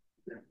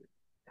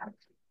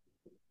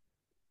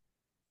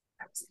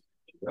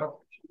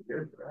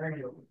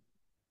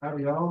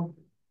 Howdy, y'all.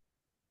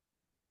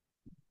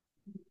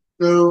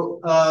 So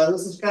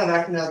this is kind of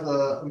acting as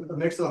a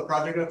mix of a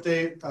project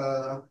update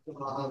on the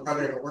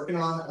project I'm working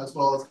on, as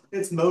well as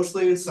it's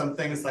mostly some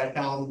things that I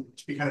found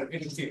to be kind of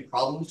interesting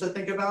problems to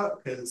think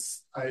about,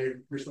 because I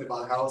recently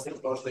bought a house.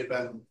 It's mostly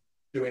been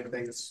doing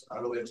things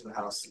related to the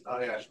house.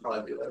 Oh yeah, I should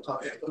probably do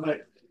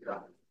that.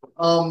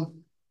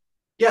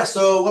 Yeah,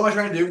 so what am I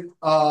trying to do?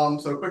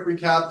 So a quick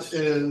recap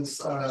is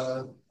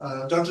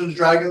Dungeons and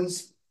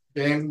Dragons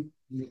game.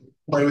 You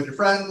play with your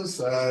friends.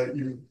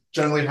 You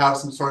generally have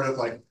some sort of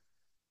like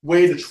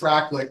way to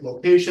track like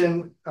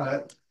location.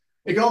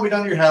 It can all be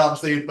done in your head,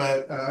 obviously,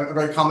 but a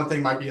very common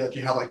thing might be that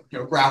you have like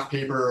graph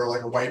paper or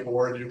like a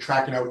whiteboard, and you're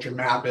tracking out what your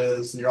map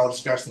is, and you're all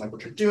discussing like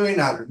what you're doing,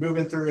 how you're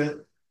moving through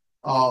it.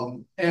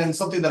 And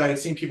something that I had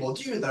seen people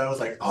do that I was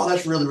like, oh,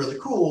 that's really, really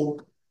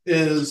cool,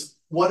 is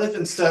what if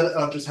instead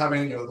of just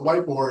having the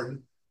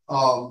whiteboard,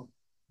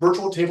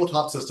 virtual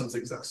tabletop systems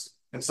exist,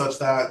 and such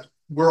that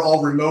we're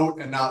all remote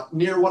and not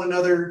near one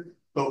another,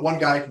 but one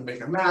guy can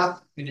make a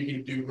map, and you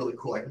can do really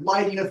cool like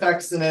lighting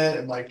effects in it,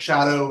 and like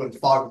shadow and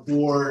fog of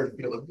war and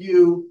field of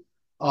view,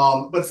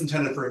 but it's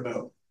intended for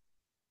remote.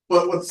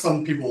 But what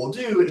some people will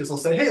do is they'll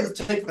say, hey, let's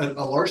take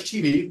a large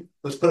TV,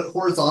 let's put it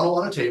horizontal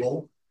on a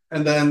table,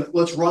 and then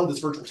let's run this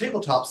virtual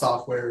tabletop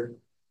software,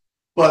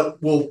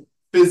 but we'll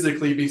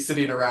physically be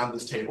sitting around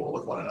this table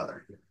with one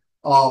another.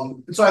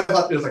 And so I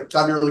thought it was like,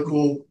 that'd be really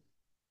cool.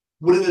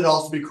 Wouldn't it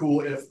also be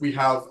cool if we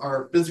have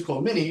our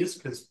physical minis,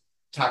 because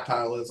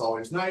tactile is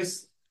always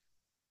nice.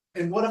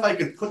 And what if I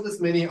could put this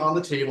mini on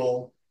the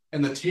table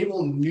and the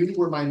table knew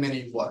where my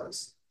mini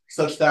was,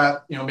 such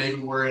that,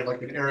 maybe we're in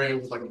like an area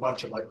with like a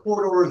bunch of like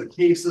corridors, a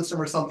cave system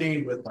or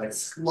something with like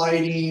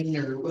sliding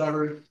or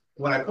whatever.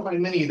 When I put my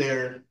mini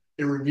there,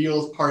 it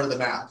reveals part of the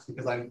map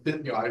because I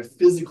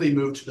physically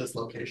moved to this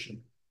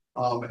location.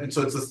 And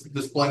so it's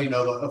this blending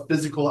of a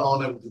physical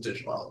element with a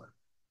digital element.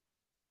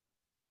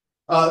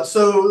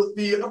 So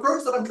the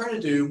approach that I'm trying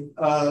to do,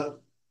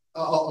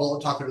 I'll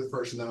talk through it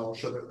first and then I'll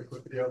show the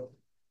quick video.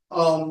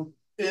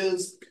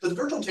 is the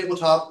virtual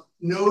tabletop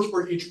knows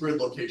where each grid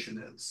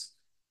location is.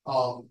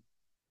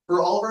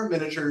 For all of our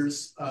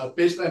miniatures,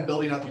 basically I'm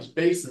building out these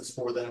bases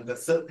for them that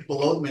sit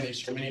below the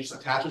miniature. The miniature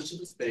attaches to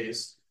this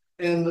base.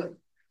 And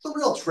the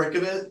real trick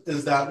of it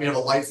is that we have a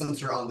light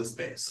sensor on this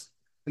base.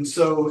 And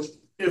so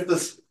if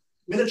this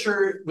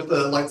miniature with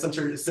the light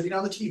sensor is sitting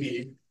on the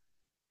TV,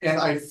 and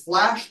I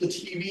flash the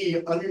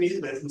TV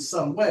underneath it in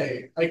some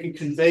way, I can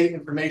convey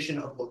information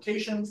of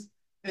locations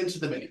into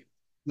the mini.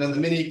 And then the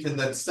mini can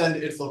then send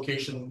its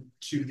location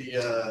to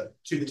the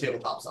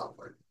tabletop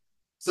software.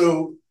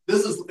 So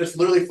it's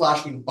literally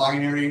flashing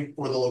binary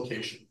for the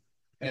location.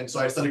 And so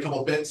I send a couple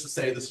of bits to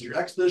say this is your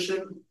X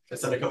position. I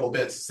send a couple of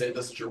bits to say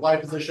this is your Y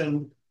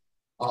position.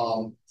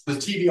 The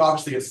TV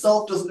obviously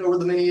itself doesn't know where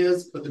the mini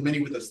is, but the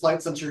mini with its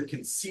light sensor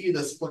can see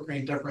this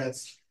flickering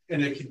difference,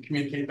 and it can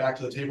communicate back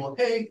to the table,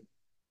 hey,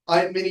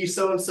 I'm mini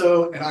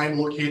so-and-so, and I'm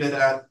located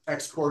at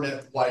X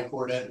coordinate, Y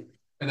coordinate,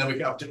 and then we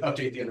can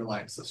update the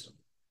underlying system.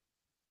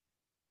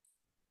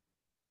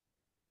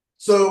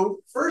 So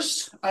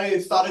first, I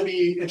thought it'd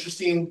be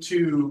interesting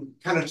to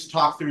kind of just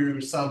talk through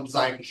some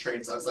design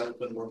constraints as I've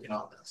been working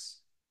on this.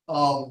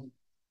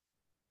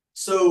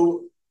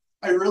 So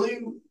I really,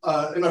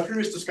 in my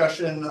previous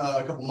discussion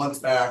a couple months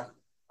back,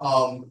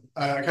 I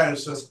kind of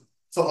just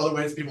some other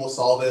ways people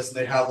solve this. And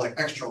they have like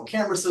external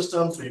camera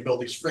systems where you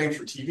build these frames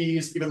for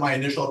TVs. Even my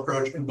initial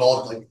approach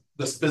involved like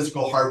this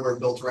physical hardware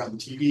built around the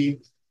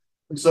TV.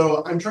 And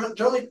so I'm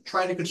generally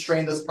trying to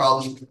constrain this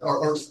problem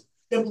or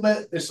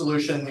implement a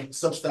solution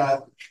such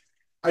that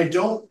I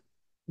don't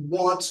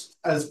want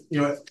I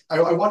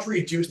want to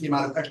reduce the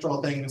amount of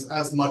external things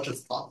as much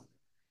as possible.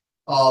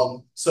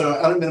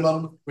 So at a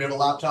minimum, we have a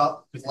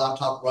laptop because the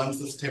laptop runs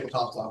this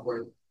tabletop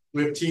software.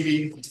 We have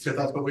TV because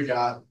that's what we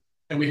got.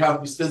 And we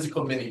have these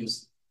physical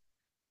minis.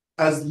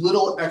 As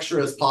little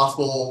extra as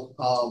possible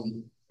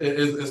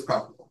is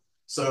preferable.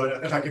 So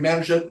if I can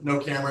manage it, no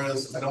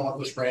cameras, I don't want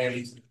those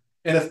frames.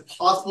 And if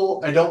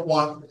possible, I don't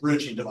want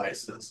bridging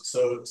devices.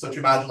 So if you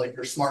imagine like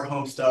your smart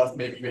home stuff,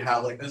 maybe you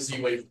have like a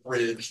Z-Wave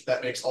bridge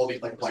that makes all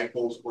these like light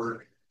bulbs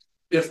work.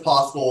 If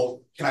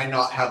possible, can I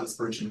not have this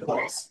bridging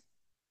device?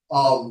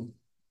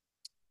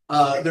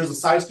 There's a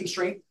size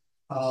constraint.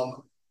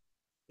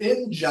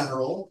 In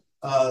general,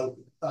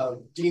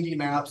 D&D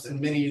maps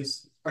and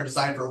minis are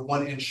designed for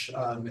 1-inch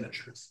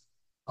miniatures.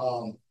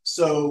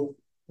 So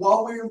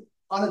while we're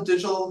on a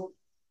digital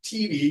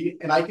TV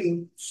and I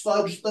can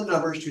fudge the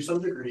numbers to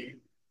some degree,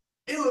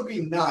 it would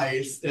be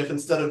nice if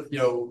instead of,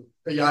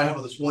 I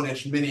have this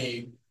 1-inch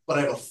mini, but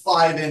I have a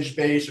 5-inch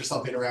base or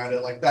something around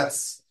it. Like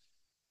that's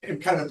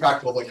kind of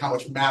impractical. Like how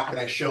much map can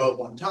I show at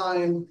one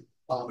time?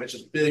 It's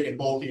just big and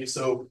bulky.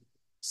 So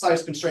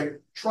size constraint,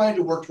 trying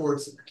to work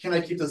towards, can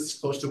I keep this as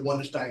close to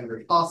 1-inch diameter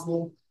as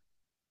possible?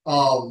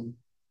 And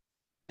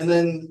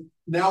then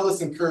now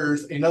this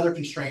incurs another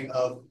constraint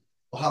of,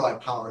 well, how do I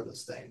power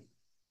this thing?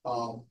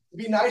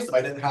 It'd be nice if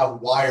I didn't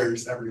have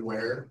wires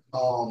everywhere.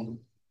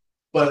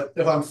 But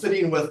if I'm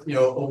sitting with, a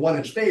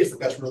 1-inch base,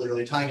 that's really,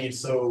 really tiny.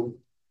 So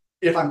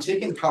if I'm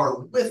taking power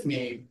with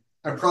me,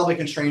 I'm probably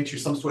constrained to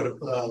some sort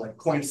of like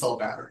coin cell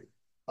battery.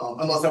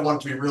 Unless I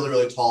want it to be really,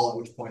 really tall, at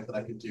which point that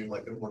I could do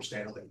like a more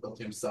standard like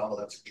built-in cell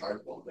that's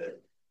chargeable a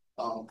bit.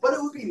 But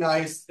it would be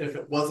nice if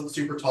it wasn't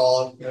super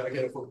tall.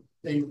 Again, if we're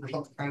aiming for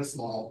something kind of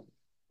small.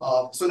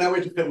 So now we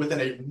have to fit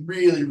within a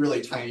really,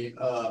 really tiny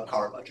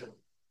power budget.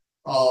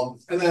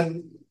 And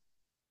then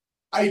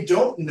I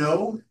don't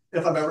know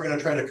if I'm ever going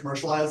to try to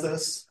commercialize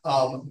this,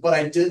 but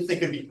I did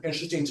think it'd be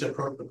interesting to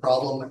approach the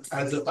problem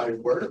as if I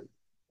were.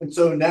 And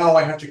so now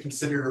I have to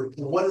consider,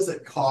 what does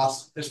it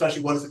cost,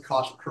 especially what does it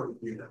cost per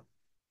unit?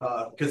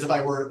 Because if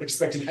I were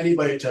expecting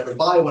anybody to ever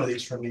buy one of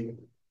these from me,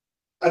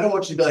 I don't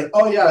want you to be like,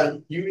 oh yeah,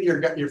 you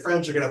and your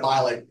friends are going to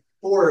buy like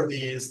 4 of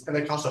these and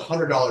they cost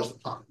 $100 a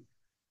pop.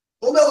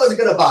 Well, no one's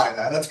going to buy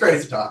that. That's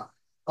crazy talk.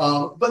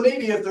 But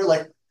maybe if they're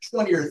like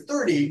 20 or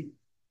 30,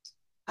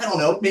 I don't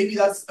know, maybe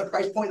that's a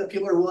price point that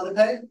people are willing to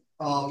pay.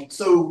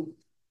 So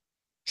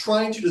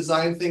trying to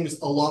design things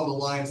along the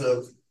lines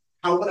of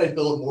how would I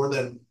build more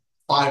than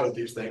 5 of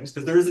these things?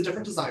 Because there is a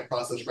different design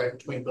process, right,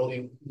 between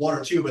building 1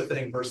 or 2 of a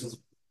thing versus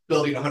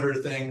building 100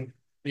 of a thing.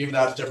 Even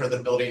that's different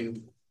than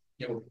building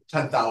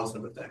 10,000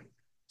 of a thing.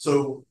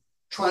 So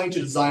trying to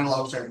design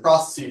along certain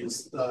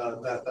processes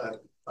that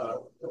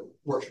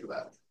works for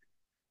that.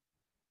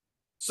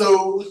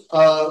 So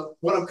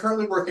what I'm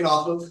currently working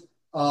off of,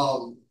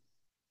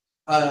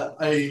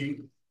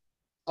 obviously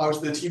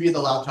the TV and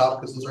the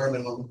laptop, because those are a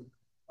minimum.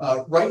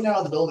 Right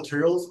now, the bill of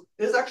materials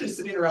is actually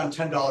sitting around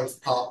 $10 a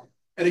pop.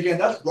 And again,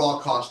 that's raw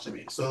cost to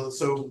me.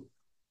 So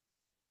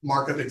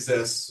markup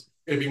exists.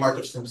 It'd be marked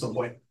up from some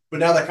point. But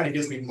now that kind of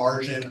gives me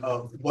margin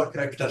of what could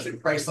I potentially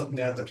price something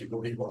at that people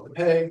would be willing to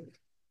pay.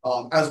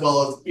 As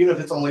well as, even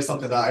if it's only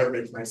something that I ever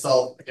made for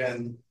myself,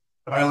 again,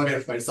 if I only made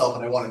it for myself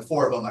and I wanted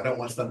 4 of them, I don't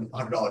want to spend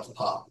 $100 a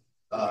pop.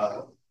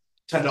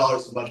 $10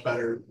 is much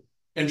better.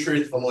 In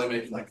truth, if I'm only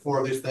making like 4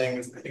 of these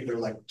things, I think they're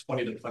like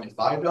 $20 to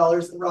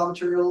 $25 in raw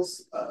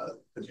materials,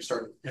 because you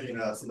start hitting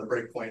some of the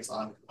breakpoints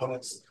on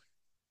components.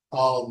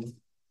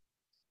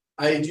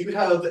 I do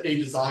have a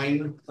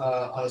design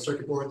on a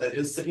circuit board that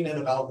is sitting at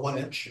about 1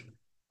 inch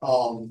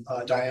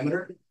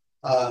diameter.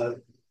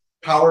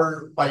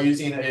 Power by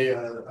using a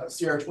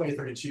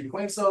CR2032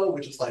 coin cell,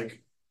 which is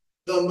like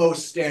the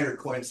most standard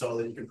coin cell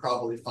that you can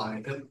probably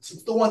find.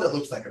 It's the one that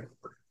looks like a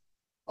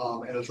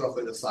quarter, and it's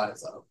roughly the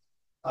size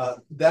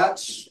of.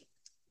 That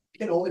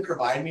can only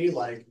provide me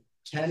like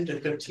 10 to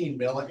 15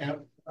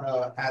 milliamp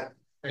at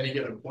any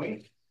given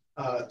point.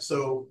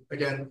 So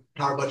again,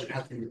 power budget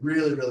has to be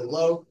really, really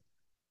low.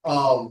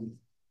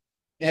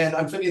 And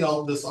I'm fitting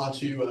all of this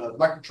onto a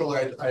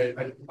microcontroller I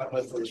went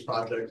with for this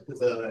project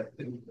with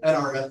an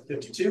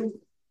NRF52,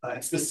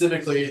 and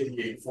specifically the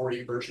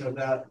 840 version of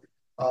that.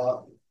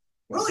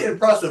 Really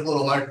impressive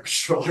little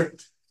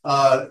microcontroller.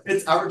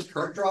 Its average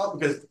current draw,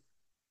 because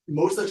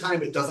most of the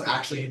time it doesn't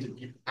actually need to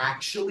be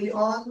actually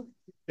on.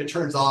 It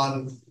turns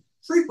on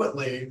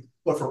frequently,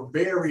 but for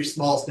very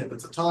small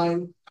snippets of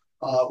time,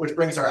 which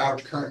brings our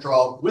average current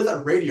draw with a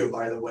radio,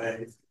 by the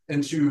way,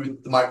 into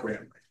the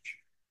microamp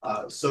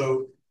range.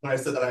 So when I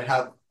said that I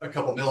have a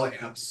couple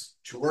milliamps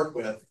to work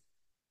with,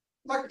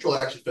 the microcontroller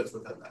actually fits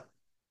within that.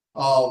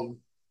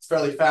 It's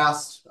fairly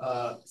fast,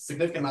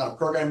 significant amount of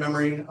program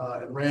memory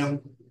and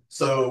RAM.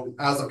 So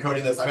as I'm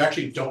coding this, I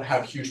actually don't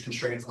have huge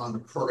constraints on the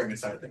programming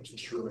side of things,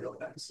 which is really, really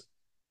nice.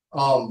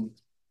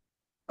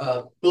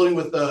 Building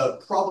with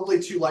probably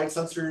 2 light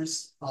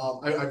sensors.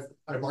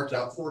 I've marked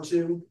out for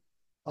 2.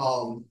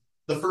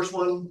 The first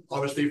one,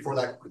 obviously, for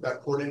that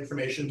coordinate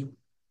information.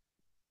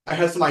 I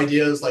had some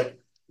ideas like,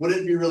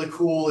 wouldn't it be really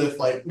cool if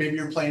like maybe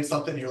you're playing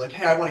something and you're like,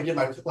 hey, I want to give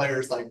my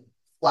players like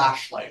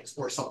flashlights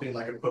or something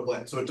like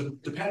equivalent. So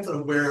it depends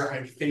on where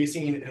I'm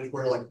facing and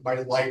where like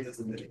my light is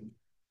emitting.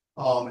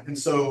 And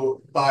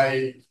so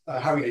by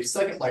having a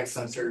second light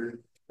sensor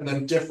and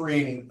then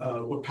differing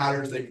what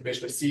patterns they can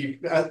basically see,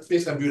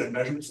 basically I'm doing a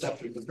measurement step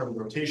to confirm the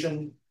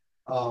rotation.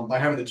 By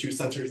having the 2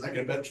 sensors, I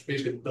can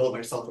basically build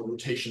myself a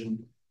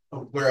rotation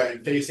of where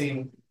I'm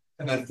facing.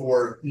 And then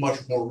for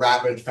much more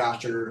rapid,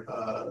 faster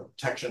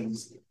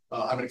detections,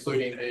 I'm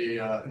including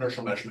a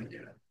inertial measurement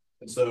unit.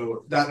 And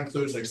so that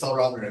includes an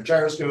accelerometer and a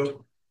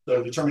gyroscope.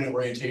 So determining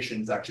orientation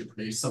is actually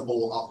pretty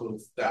simple off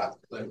of that.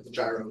 Like the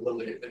gyro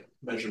literally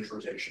measures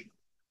rotation.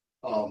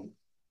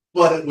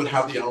 But it would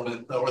have the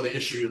element or the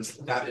issue is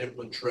that it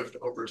would drift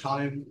over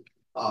time.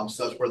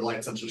 So that's where the light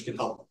sensors can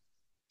help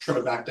trim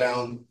it back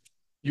down.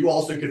 You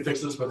also could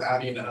fix this with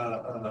adding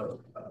a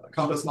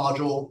compass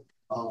module.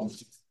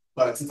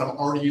 But since I'm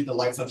already using the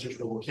light sensors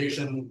for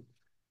location,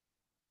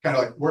 kind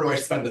of like, where do I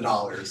spend the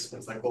dollars?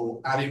 It's like,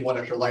 well, adding one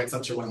extra light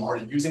sensor when I'm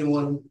already using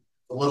one,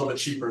 a little bit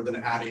cheaper than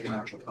adding an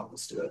actual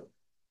compass to it.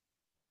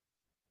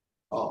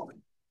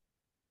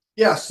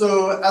 Yeah,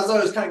 so as I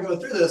was kind of going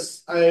through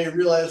this, I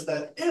realized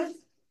that if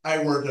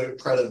I were to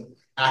try to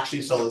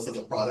actually sell this as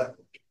a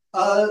product,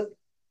 the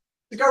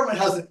government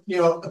has,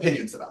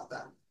 opinions about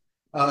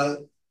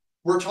that.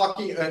 We're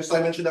talking, so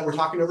I mentioned that we're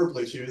talking over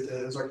Bluetooth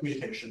as our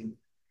communication,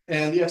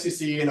 and the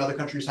FCC and other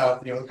countries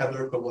have, kind of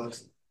their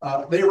equivalents.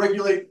 They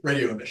regulate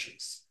radio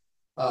emissions.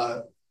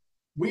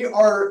 We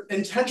are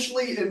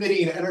intentionally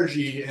emitting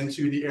energy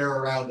into the air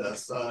around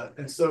us.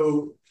 And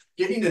so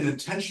getting an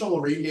intentional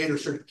radiator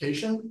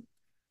certification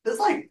is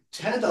like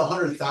 $10,000 to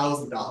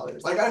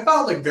 $100,000. Like I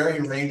found like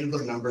varying ranges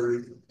of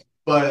numbers,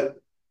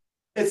 but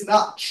it's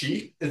not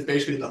cheap is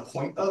basically the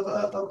point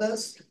of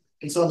this.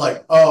 And so I'm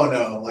like, oh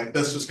no, like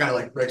this just kind of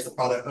like breaks the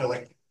product.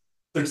 Like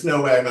there's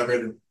no way I'm ever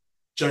going to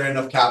generate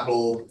enough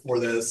capital for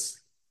this.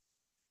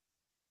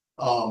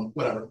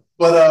 Whatever.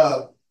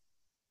 But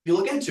if you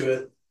look into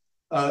it,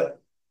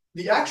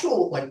 the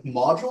actual like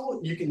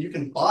module, you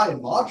can buy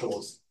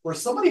modules where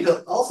somebody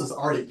else has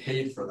already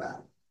paid for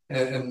that.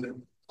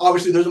 And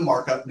obviously there's a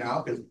markup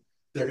now because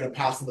they're going to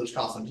pass some of those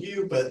costs on to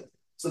you. But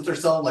since they're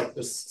selling like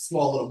this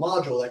small little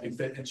module that can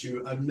fit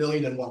into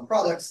 1,000,001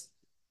 products,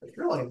 it's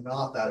really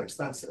not that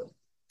expensive.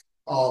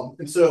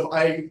 And so if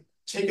I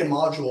take a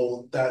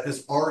module that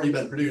has already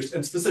been produced,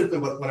 and specifically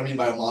what I mean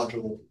by a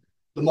module,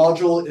 the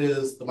module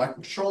is the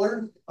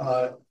microcontroller,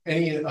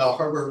 any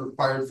hardware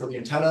required for the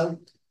antenna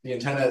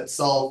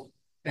itself,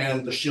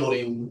 and the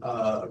shielding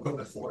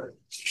equipment for it.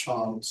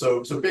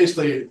 So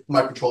basically,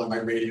 microcontroller, my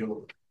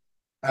radio,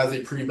 as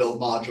a pre-built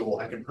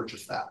module, I can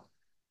purchase that.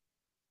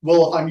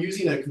 Well, if I'm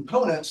using a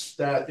component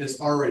that is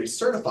already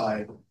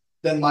certified,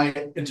 then my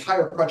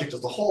entire project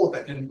as a whole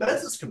that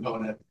embeds this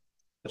component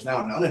is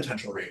now an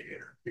unintentional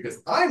radiator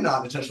because I'm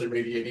not intentionally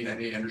radiating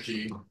any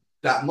energy.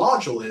 That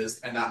module is,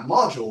 and that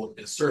module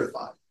is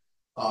certified.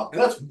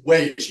 And that's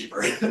way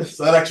cheaper.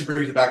 So that actually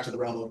brings it back to the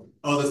realm of,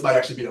 oh, this might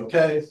actually be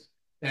okay.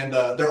 And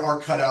there are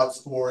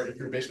cutouts for if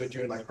you're basically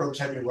doing like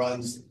prototyping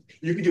runs,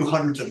 you can do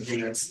hundreds of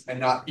units and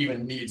not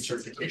even need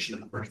certification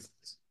in the first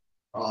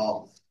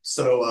place.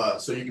 So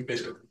you can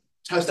basically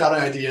test out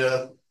an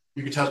idea.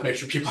 You can test, make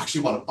sure people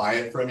actually want to buy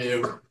it from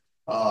you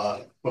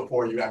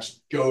before you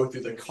actually go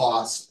through the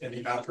cost and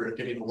the effort of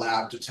getting a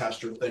lab to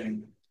test your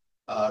thing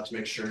to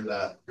make sure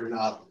that you're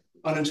not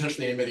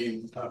unintentionally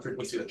emitting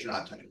frequency that you're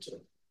not intending to.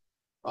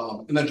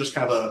 And then just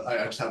kind of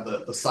I just have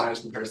the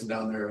size comparison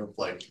down there of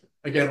like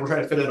Again, we're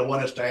trying to fit in a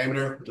 1 inch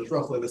diameter, which is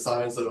roughly the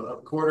size of a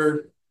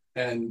quarter,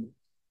 and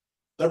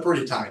they're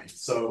pretty tiny.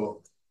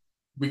 So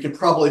we could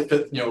probably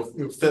fit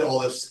all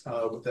this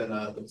within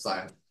the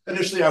design.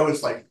 Initially,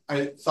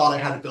 I thought I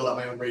had to build out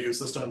my own radio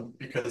system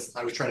because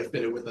I was trying to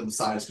fit it within the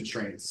size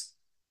constraints.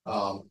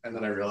 And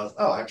then I realized,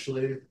 oh,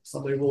 actually,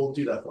 somebody will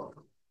do that for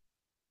me.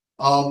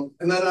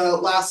 And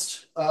then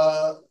last,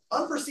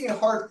 unforeseen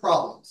hard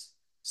problems.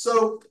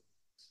 So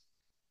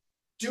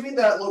doing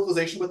that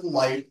localization with the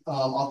light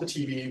off the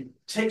TV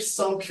takes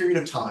some period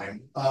of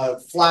time.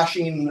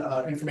 Flashing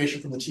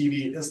information from the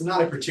TV is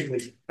not a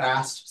particularly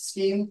fast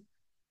scheme.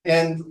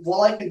 And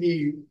while I can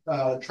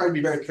try to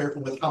be very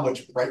careful with how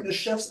much brightness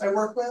shifts I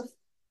work with,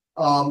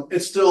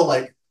 it's still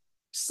like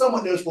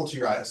somewhat noticeable to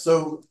your eyes.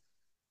 So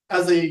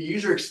as a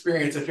user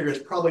experience, I figure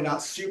it's probably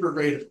not super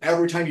great if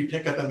every time you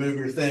pick up and move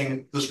your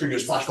thing, the screen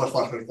goes flash, flash,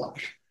 flash, flash,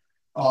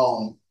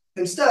 flash.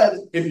 Instead,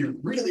 it'd be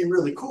really,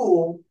 really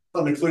cool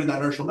if I'm including that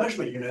inertial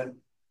measurement unit.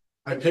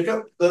 I pick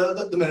up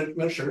the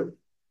miniature.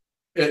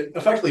 It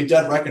effectively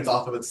dead reckons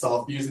off of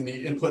itself using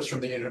the inputs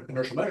from the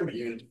inertial measurement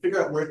unit to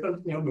figure out where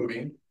it's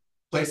moving,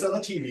 place it on the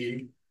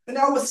TV, and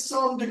now with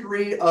some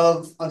degree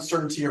of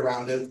uncertainty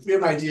around it, we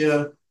have an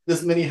idea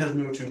this mini has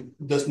moved to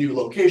this new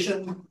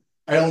location.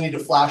 I only need to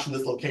flash in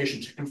this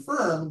location to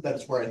confirm that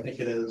it's where I think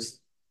it is,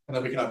 and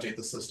then we can update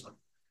the system.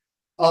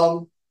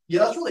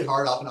 Yeah, that's really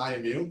hard off an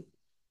IMU.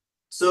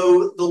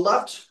 So the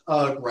left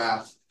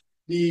graph,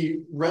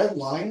 the red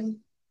line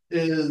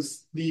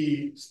is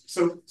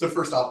so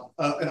first off,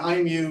 an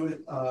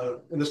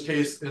IMU in this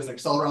case is an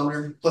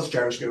accelerometer plus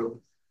gyroscope.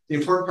 The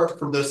important part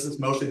for this is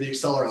mostly the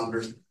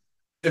accelerometers.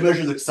 It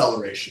measures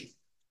acceleration.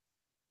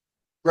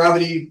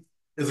 Gravity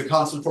is a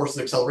constant force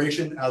of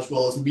acceleration, as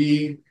well as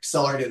me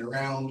accelerating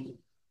around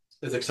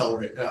is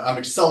accelerate. I'm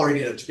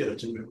accelerating it to get it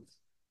to move.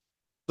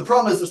 The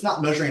problem is it's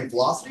not measuring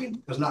velocity,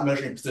 it's not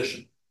measuring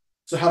position.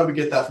 So how do we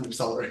get that from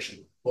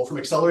acceleration? Well, from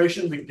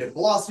acceleration, we can get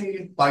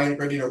velocity by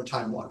integrating over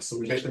time once. So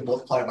we basically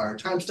multiply by our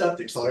time step,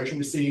 the acceleration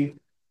we see.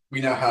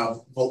 We now have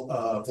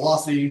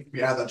velocity.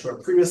 We add that to our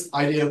previous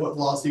idea of what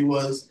velocity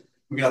was.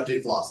 We can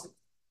update velocity.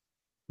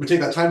 We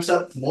take that time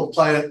step,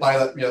 multiply it by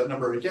that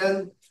number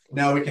again.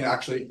 Now we can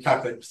actually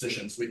calculate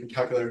position. So we can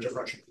calculate our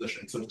differential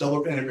position. So it's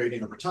double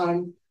integrating over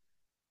time.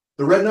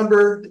 The red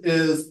number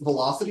is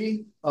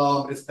velocity.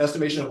 It's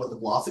estimation of what the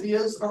velocity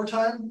is over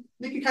time.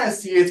 You can kind of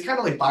see it's kind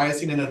of like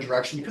biasing in a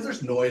direction because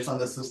there's noise on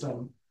this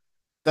system.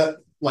 That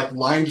like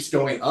line just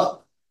going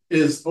up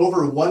is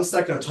over 1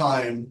 second of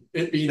time,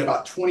 it being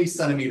about 20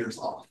 centimeters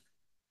off.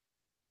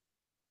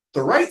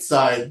 The right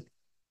side,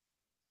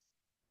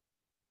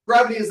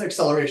 gravity is an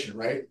acceleration,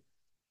 right?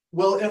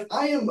 Well, if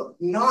I am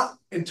not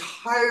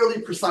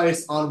entirely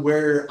precise on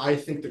where I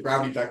think the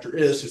gravity vector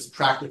is to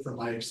subtract it from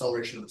my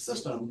acceleration of the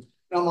system,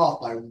 I'm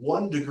off by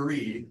 1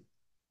 degree.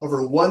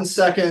 Over 1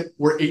 second,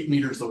 we're 8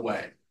 meters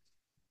away.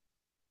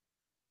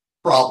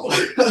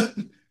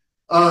 Problem.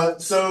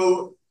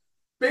 So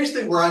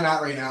basically where I'm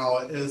at right now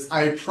is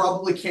I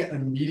probably can't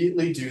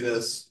immediately do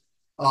this.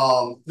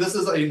 This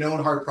is a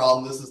known hard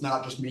problem. This is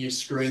not just me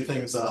screwing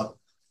things up.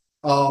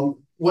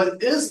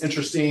 What is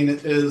interesting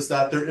is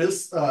that there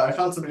is, I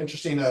found some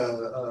interesting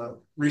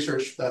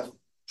research that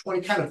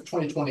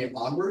 2020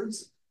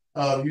 onwards,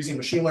 using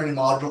machine learning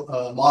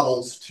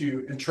models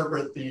to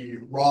interpret the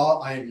raw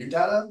IMU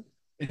data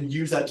and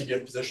use that to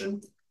give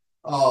position.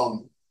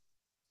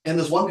 In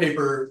this one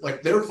paper,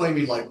 like they were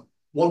claiming like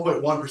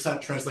 1.1%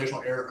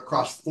 translational error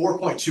across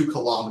 4.2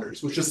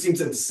 kilometers, which just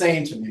seems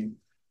insane to me.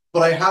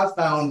 But I have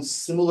found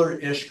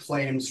similar-ish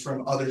claims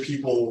from other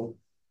people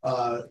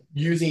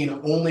using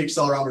only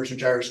accelerometers and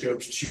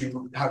gyroscopes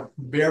to have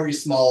very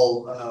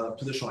small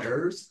positional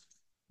errors.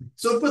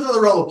 So it's within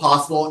the realm of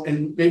possible,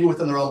 and maybe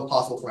within the realm of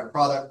possible for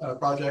my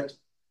project.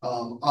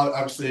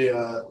 Obviously,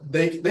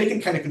 they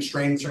can kind of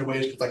constrain in certain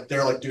ways because like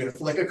they're like doing it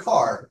for like a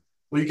car.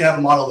 Well, you can have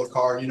a model of a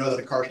car, you know that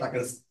a car's not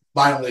going to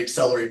violently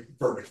accelerate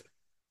vertically.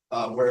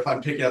 Where if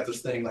I'm picking up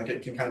this thing, like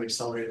it can kind of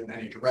accelerate in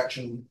any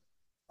direction.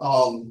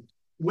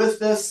 With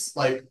this,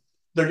 like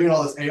they're doing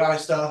all this AI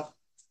stuff,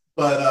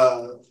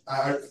 but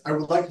I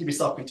would like it to be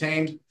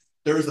self-contained.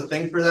 There is a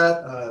thing for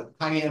that.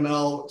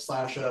 TinyML /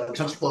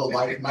 TensorFlow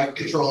like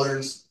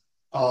microcontrollers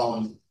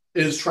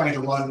is trying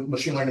to run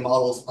machine learning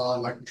models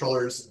on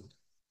microcontrollers.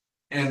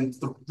 And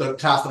the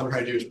task that I'm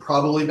trying to do is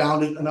probably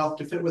bounded enough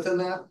to fit within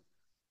that.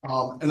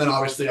 And then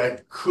obviously I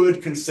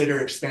could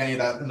consider expanding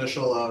that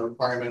initial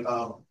requirement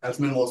as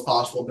minimal as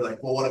possible. Be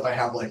like, well, what if I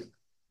have like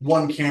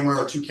 1 camera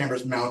or 2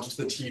 cameras mounted to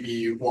the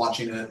TV,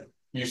 watching it,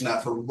 using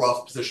that for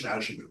rough position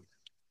as you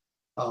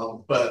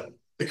move. But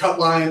the cut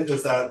line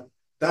is that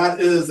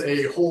is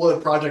a whole other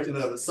project in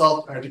and of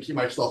itself. I have to keep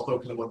myself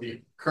focused on what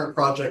the current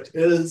project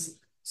is.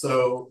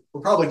 So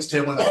we're probably just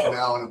tabling that for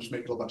now and I'm just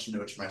making a bunch of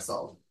notes for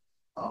myself.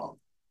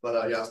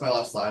 But yeah, it's my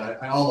last slide.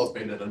 I almost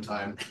made it in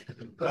time.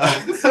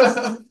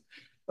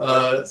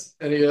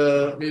 Any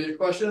immediate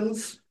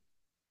questions?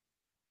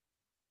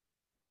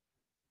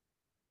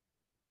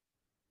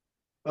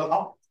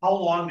 How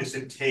long does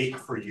it take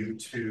for you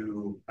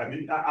to, I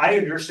mean, I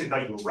initially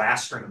thought you were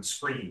rastering the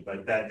screen,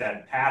 but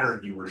that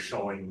pattern you were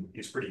showing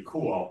is pretty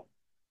cool.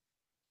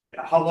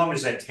 How long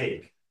does that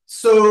take?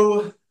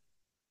 So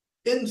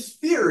in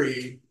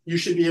theory, you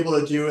should be able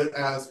to do it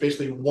as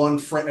basically one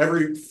frame.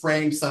 Every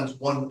frame sends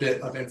one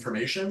bit of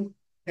information.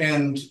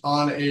 And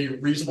on a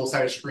reasonable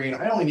size screen,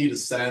 I only need to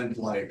send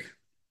like,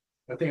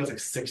 I think it was like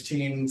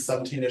 16,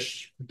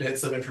 17-ish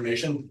bits of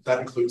information. That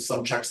includes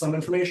some checksum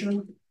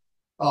information.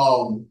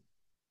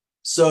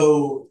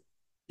 So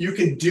you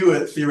can do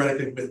it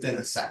theoretically within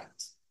a second.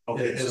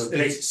 Okay, so it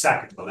takes a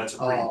second, but that's a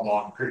pretty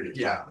long period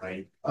of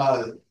time,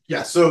 right?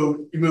 Yeah,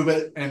 so you move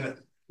it and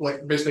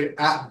like basically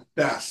at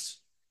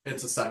best,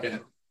 it's a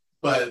second.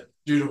 But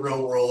due to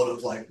real world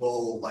of like,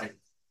 well, like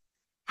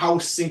how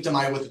synced am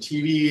I with the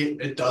TV?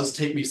 It does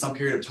take me some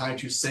period of time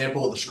to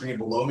sample the screen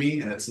below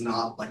me, and it's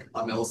not like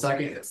a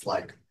millisecond, it's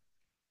like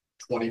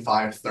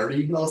 25,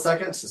 30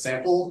 milliseconds to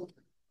sample.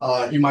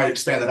 You might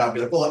expand that out and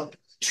be like, well,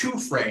 2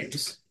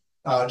 frames,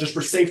 just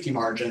for safety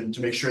margin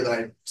to make sure that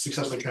I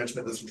successfully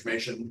transmit this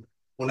information.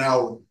 Well,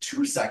 now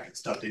 2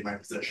 seconds to update my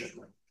position.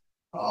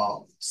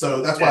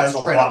 So that's why I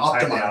was trying to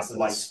optimize this.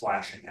 Lights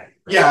flashing at you.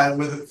 Right? Yeah,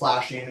 with it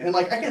flashing, and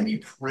like I can be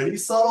pretty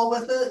subtle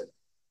with it,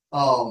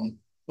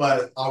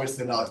 but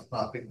obviously not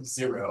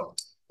zero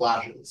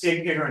flashes.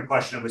 Ignorant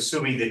question. I'm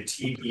assuming that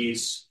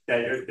TVs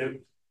that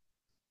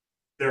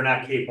they're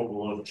not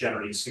capable of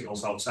generating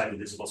signals outside the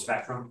visible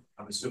spectrum.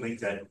 I'm assuming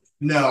that.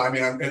 No, I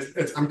mean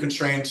I'm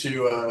constrained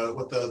to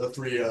with the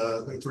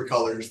three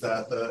colors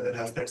that it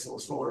has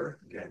pixels for.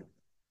 Okay.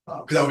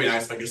 Because that would be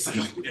nice if I could send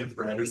like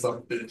infrared or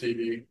something to the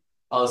TV.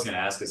 All I was going to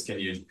ask is, can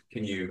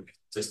you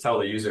just tell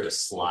the user to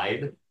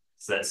slide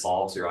so that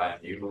solves your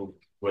IMU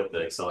with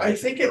the acceleration? I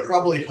think it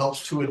probably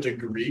helps to a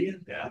degree.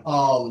 Yeah.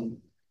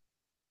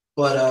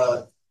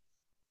 But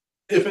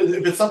if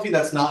it's something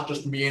that's not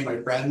just me and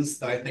my friends,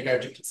 then I think I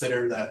have to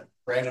consider that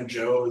random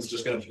Joe is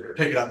just going to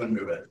pick it up and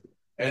move it,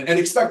 and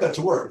expect that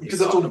to work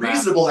because it's a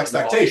reasonable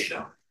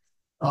expectation.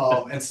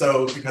 And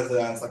so because of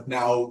that, it's like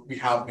now we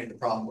have made the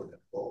problem more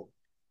difficult.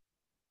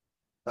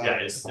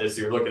 Yeah, as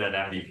you're looking at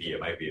MVP, it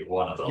might be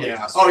one of those.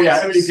 Yeah. Oh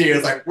yeah, MVP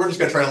is like we're just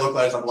gonna try to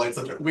localize on light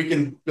center. We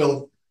can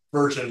build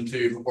version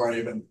 2 before I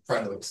even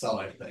try to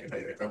sell anything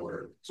if I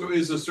were. So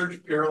is the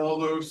search parallel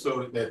though,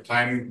 so that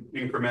time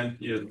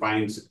increment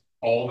finds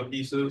all the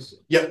pieces?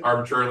 Yep.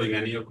 Arbitrarily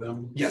many of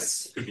them?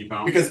 Yes. Could be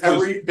found. Because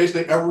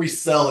basically every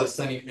cell is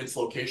sending its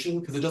location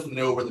because it doesn't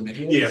know where the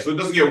menu is. Yeah, so it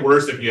doesn't get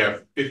worse if you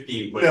have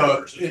 15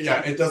 No,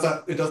 yeah, it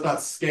does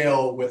not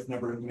scale with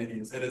number of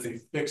minis. It is a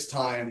fixed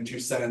time to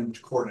send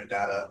coordinate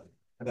data.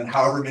 And then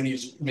however many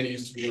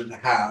minis you would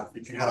have,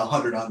 if you had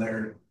 100 on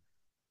there,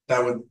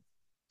 that would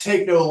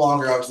take no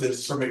longer, obviously, there's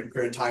a certain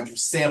period of time to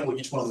sample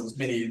each one of those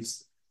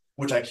minis,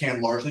 which I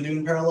can largely do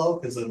in parallel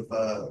because of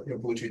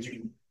Bluetooth. You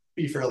can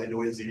be fairly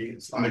noisy.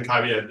 And the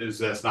caveat is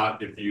that's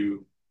not if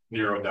you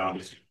narrow down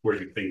to where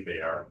you think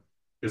they are,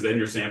 because then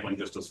you're sampling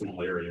just a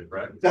small area,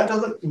 right? That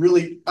doesn't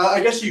really.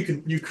 I guess you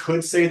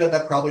could say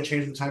that probably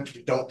changes the time because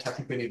you don't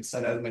technically need to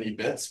send as many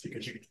bits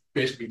because you could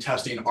basically be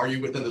testing: are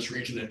you within this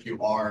region? If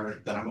you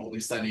are, then I'm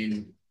only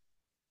sending,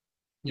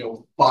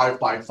 5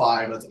 by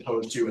 5 as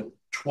opposed to a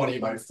 20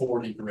 by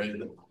 40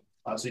 grid.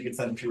 So you can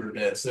send fewer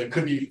bits. So it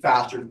could be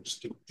faster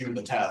just to do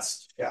the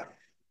test. Yeah.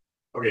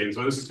 Okay, and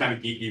so this is kind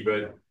of geeky,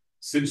 but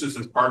since this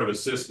is part of a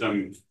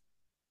system,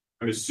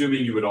 I'm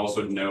assuming you would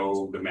also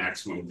know the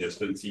maximum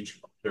distance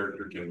each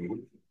character can move.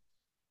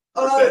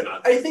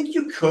 I think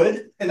you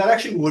could, and that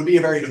actually would be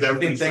a very Because that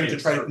would interesting thing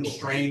to try to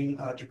constrain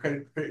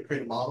constrain to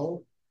create a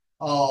model.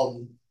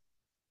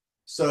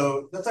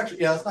 So that's actually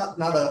that's not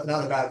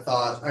a bad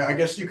thought. I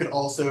guess you could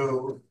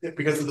also,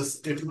 because of this,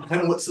 if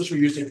depending on what system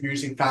you're using, if you're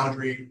using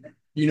Foundry,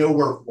 you know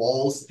where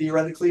walls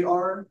theoretically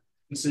are,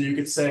 and so you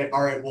could say,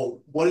 all right,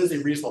 well, what is a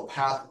reasonable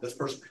path that this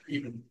person could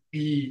even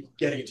be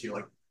getting to?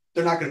 Like,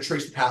 they're not going to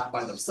trace the path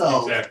by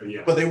themselves, Exactly,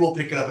 yeah. but they will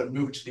pick it up and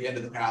move to the end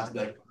of the path and be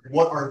like,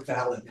 what are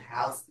valid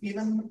paths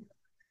even?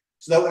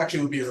 So that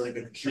actually would be a really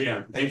good.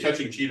 Yeah, and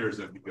catching cheaters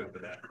would be good for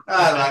that.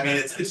 I mean,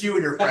 it's you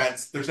and your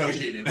friends. There's no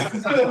cheating. This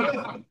is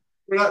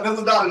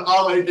not an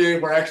online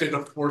game where I actually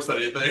have to force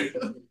anything.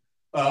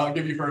 I'll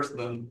give you first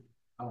then.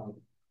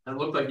 It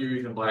looked like you were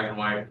using black and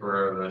white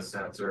for the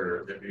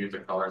sensor. If you use a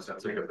color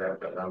sensor, because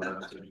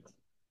that.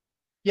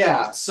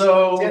 Yeah.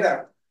 So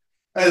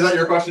is that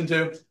your question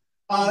too?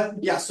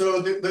 Yeah.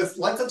 So the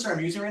light sensor I'm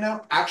using right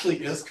now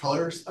actually is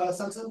color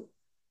sensitive.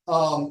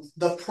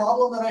 The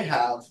problem that I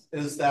have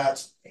is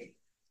that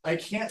I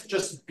can't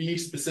just be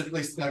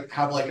specifically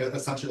have like a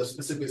sensor that's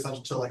specifically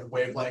essential to like a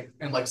wavelength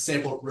and like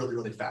sample really,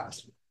 really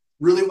fast.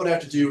 Really what I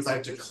have to do is I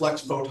have to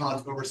collect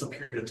photons over some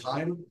period of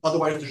time.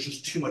 Otherwise, there's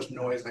just too much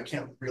noise and I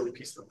can't really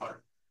piece it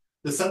apart.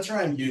 The sensor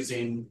I'm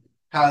using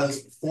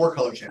has 4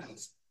 color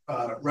channels,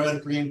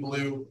 red, green,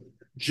 blue,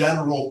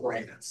 general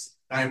brightness.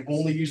 I'm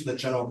only using the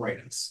general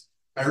brightness.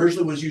 I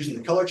originally was using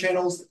the color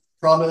channels.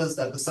 Problem is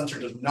that the sensor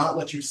does not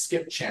let you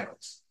skip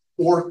channels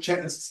or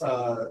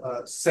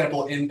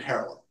sample in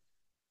parallel.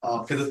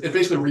 Because it's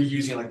basically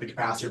reusing like the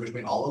capacitor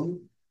between all of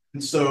them.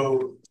 And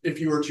so if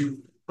you were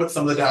to put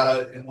some of the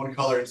data in one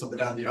color and some of the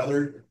data in the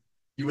other,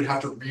 you would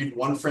have to read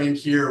one frame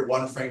here,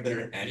 one frame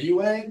there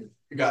anyway.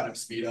 You got no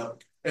speed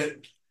up.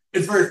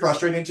 It's very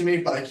frustrating to me,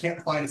 but I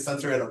can't find a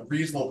sensor at a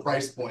reasonable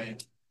price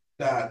point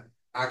that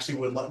actually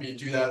would let me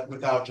do that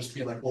without just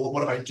being like, well,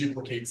 what if I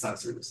duplicate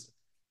sensors?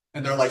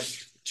 And they're like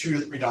 $2 to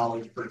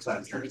 $3 per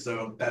sensor,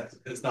 so that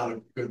is not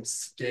a good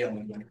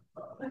scaling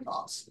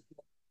cost.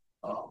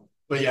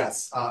 But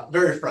yes,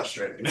 very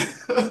frustrating.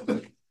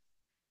 All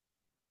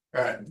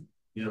right.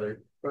 Any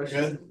other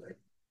questions?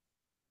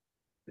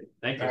 Good.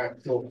 Thank you. All right,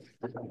 cool.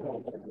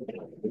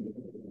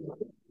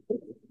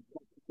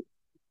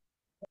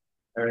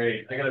 All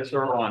right, I got a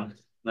short one.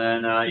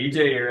 Then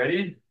EJ, you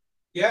ready?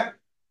 Yeah.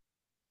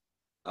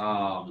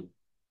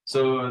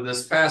 So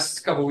this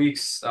past couple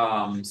weeks,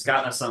 Scott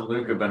and his son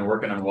Luke have been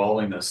working on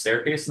welding the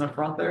staircase in the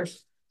front there.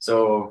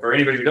 So for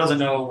anybody who doesn't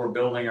know, we're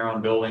building our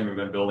own building. We've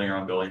been building our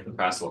own building for the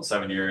past about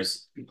 7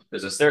 years.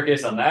 There's a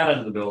staircase on that end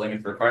of the building,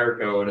 and for fire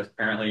code,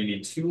 apparently you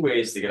need 2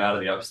 ways to get out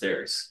of the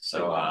upstairs.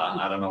 So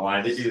I don't know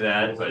why they do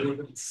that, but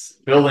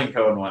building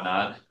code and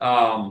whatnot.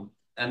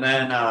 And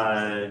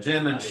then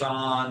Jim and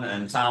Sean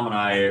and Tom and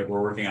I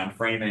were working on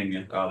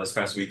framing this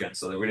past weekend.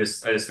 So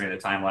that I just made a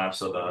time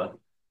lapse of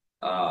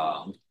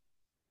the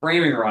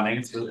framing running.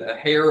 It's a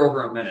hair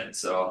over a minute.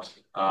 So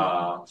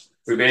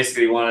we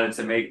basically wanted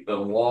to make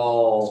the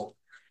wall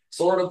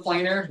sort of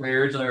planar. We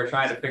originally were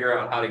trying to figure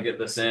out how to get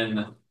this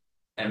in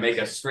and make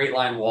a straight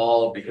line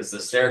wall because the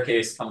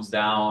staircase comes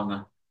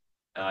down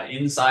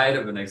inside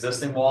of an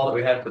existing wall that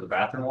we had for the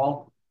bathroom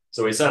wall.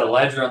 So we set a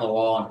ledger on the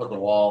wall and put the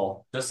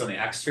wall just on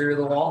the exterior of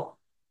the wall.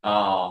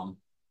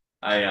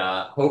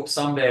 I hope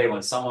someday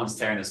when someone's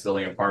tearing this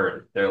building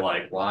apart, they're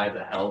like, why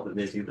the hell did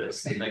they do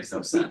this? It makes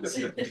no sense.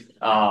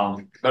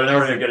 But in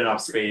order to get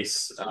enough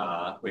space,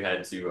 we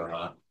had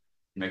to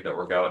make that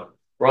work out.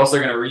 We're also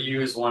going to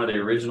reuse one of the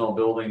original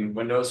building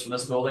windows from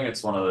this building.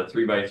 It's one of the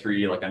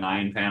 3x3, like a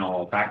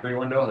 9-panel factory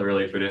window, the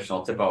really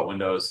traditional tip-out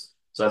windows.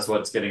 So that's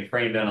what's getting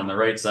framed in on the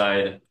right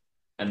side.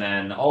 And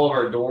then all of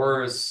our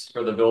doors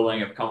for the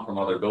building have come from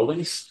other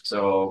buildings.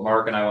 So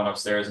Mark and I went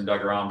upstairs and dug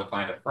around to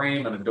find a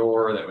frame and a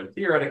door that would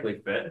theoretically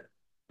fit.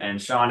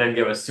 And Sean didn't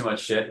give us too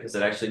much shit because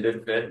it actually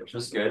did fit, which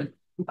was good.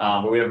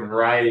 But we have a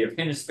variety of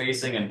hinge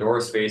spacing and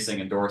door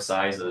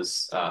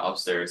sizes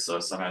upstairs. So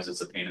sometimes it's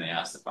a pain in the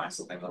ass to find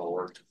something that'll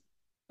work.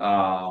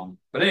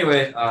 But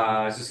anyway,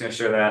 I was just going to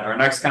share that. Our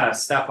next kind of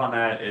step on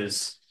that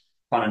is,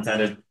 pun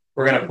intended,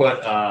 we're going to put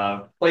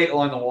a plate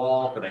along the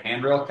wall for the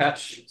handrail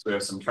catch. So we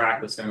have some track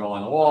that's going to go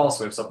along the wall.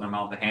 So we have something to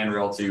mount the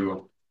handrail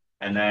to.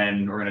 And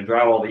then we're going to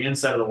drywall the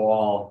inside of the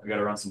wall. We got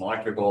to run some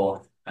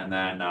electrical. And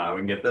then we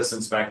can get this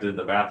inspected,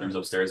 the bathrooms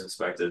upstairs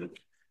inspected.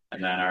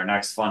 And then our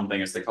next fun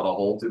thing is to cut a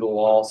hole through the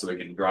wall so we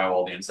can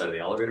drywall the inside of the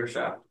elevator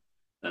shaft.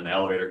 Then the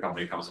elevator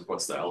company comes and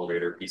puts the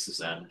elevator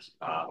pieces in,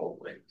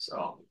 hopefully.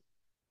 So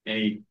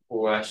any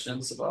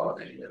questions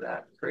about any of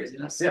that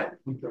craziness? Yeah.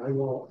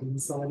 Drywall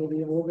inside of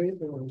the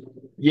elevator?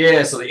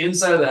 Yeah, so the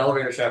inside of the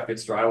elevator shaft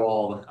gets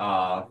drywalled,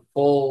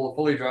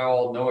 fully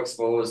drywalled, no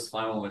exposed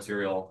flammable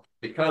material,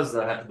 because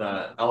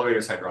the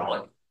elevator's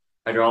hydraulic.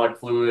 Hydraulic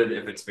fluid,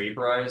 if it's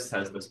vaporized,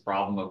 has this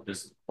problem of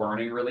just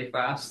burning really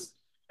fast.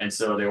 And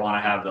so they want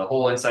to have the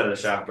whole inside of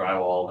the shaft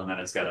drywalled, and then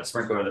it's got a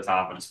sprinkler at the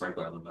top and a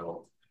sprinkler in the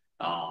middle,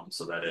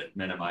 so that it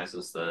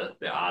minimizes the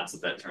odds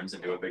that turns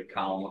into a big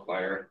column of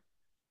fire.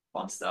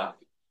 Fun stuff.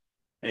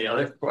 Any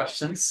other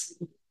questions?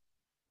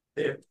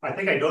 I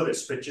think I know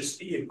this, but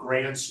just in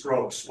grand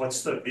strokes,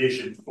 what's the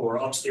vision for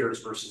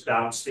upstairs versus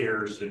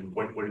downstairs, and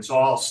when it's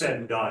all said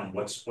and done,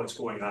 what's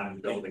going on in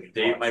the building?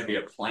 Dave might be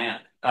a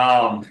plant.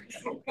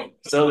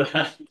 So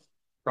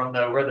from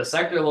where the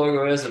sector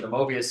logo is, or the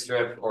Mobius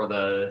strip, or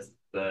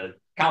the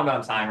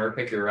countdown timer,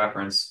 pick your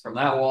reference. From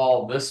that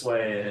wall this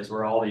way is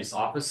where all these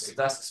office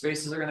desk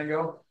spaces are going to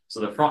go. So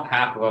the front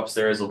half of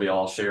upstairs will be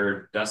all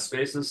shared desk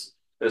spaces.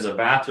 There's a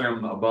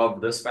bathroom above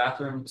this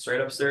bathroom,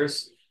 straight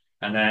upstairs.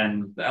 And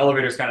then the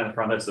elevator's kind of in the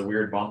front. That's the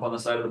weird bump on the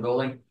side of the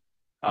building.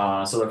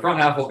 So the front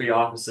half will be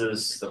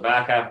offices. The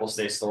back half will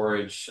stay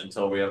storage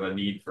until we have a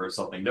need for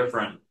something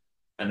different.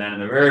 And then in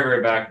the very,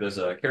 very back, there's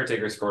a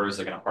caretaker's quarters,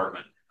 like an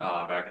apartment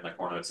back in the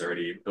corner that's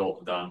already built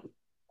and done.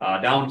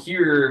 Down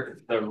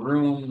here, the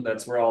room,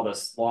 that's where all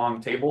this long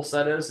table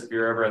set is. If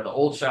you're ever at the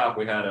old shop,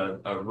 we had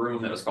a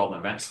room that was called an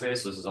event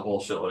space. This is a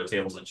whole shitload of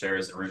tables and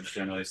chairs, and rooms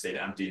generally stayed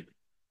empty.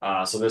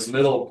 So this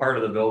middle part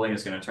of the building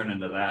is going to turn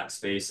into that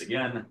space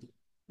again.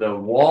 The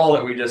wall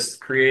that we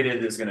just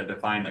created is going to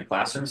define the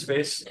classroom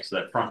space. So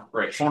that front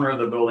right corner of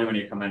the building when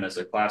you come in is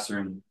a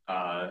classroom,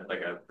 like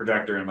a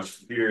projector and a bunch of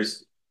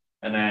computers.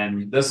 And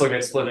then this will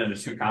get split into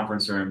 2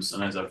 conference rooms.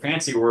 And there's a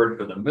fancy word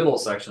for the middle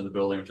section of the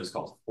building, which is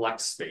called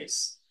flex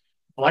space.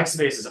 Flex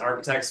space is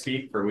architect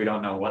speak for we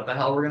don't know what the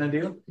hell we're going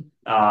to do.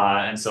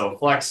 And so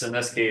flex in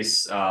this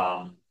case,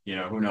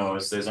 who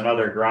knows? There's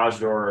another garage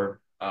door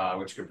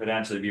which could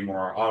potentially be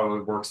more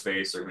auto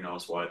workspace or who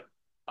knows what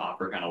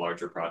for kind of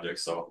larger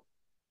projects. So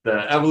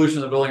the evolution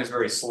of the building is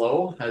very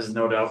slow, as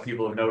no doubt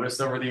people have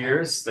noticed over the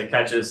years. The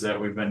catch is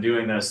that we've been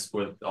doing this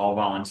with all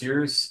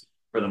volunteers.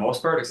 for the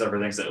most part, except for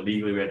things that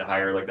legally we had to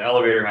hire, like the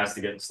elevator has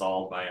to get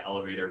installed by an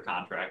elevator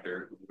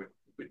contractor, we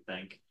would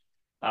think.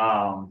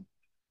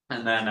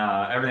 And then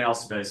everything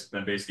else has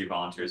been basically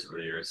volunteers over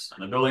the years.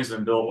 And the building's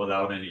been built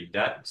without any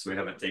debt, so we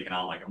haven't taken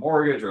on like a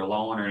mortgage or a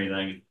loan or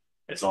anything.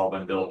 It's all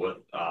been built with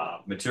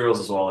materials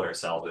as well that are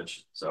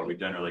salvaged. So we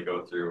generally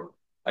go through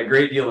a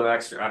great deal of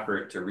extra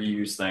effort to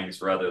reuse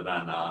things rather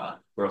than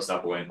throw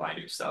stuff away and buy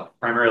new stuff,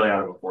 primarily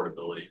out of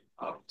affordability.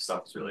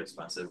 Stuff is really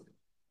expensive.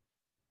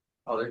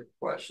 Other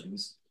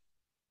questions?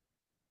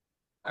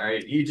 All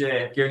right,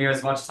 EJ, giving you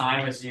as much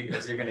time as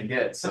you're gonna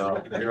get,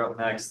 so you're up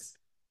next.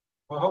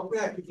 Well, hopefully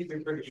I can keep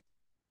it pretty.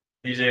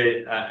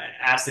 DJ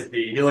asked if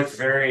he looked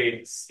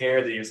very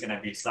scared that he was going to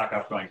be stuck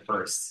up going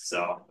first.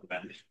 So I've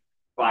been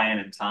buying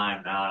in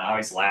time now, and I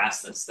always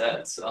last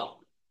instead. So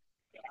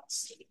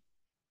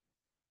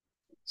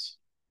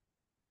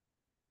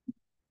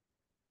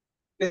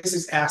This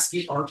is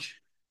ASCII art.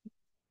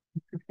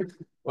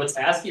 what's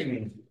ASCII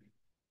mean?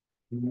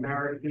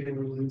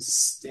 American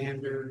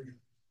Standard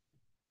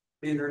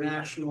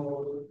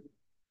International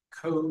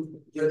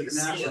Code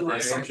International or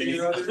something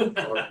or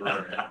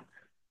other.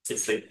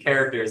 It's the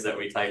characters that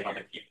we type on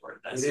the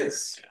keyboard. That's It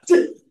is.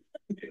 There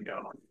you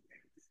go.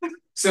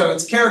 So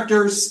it's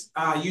characters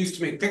used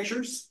to make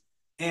pictures,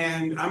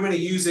 and I'm going to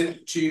use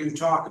it to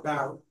talk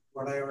about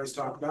what I always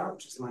talk about,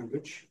 which is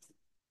language.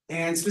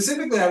 And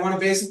specifically, I want to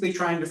basically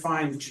try and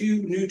define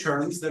two new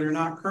terms that are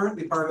not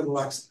currently part of the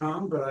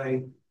lexicon, but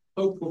I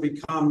hope will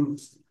become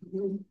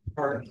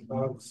part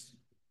of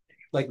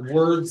like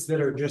words that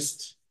are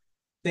just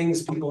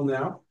things people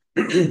know.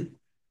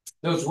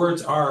 Those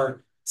words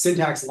are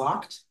syntax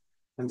locked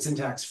and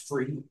syntax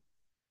free.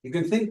 You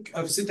can think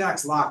of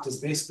syntax locked as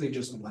basically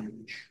just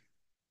language.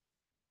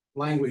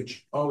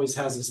 Language always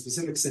has a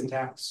specific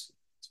syntax,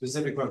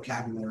 specific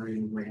vocabulary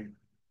and grammar.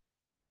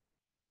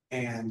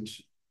 And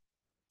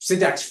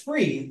syntax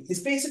free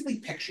is basically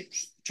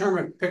pictures. The term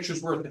of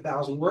picture's worth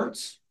 1,000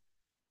 words.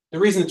 The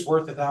reason it's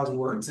worth 1,000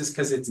 words is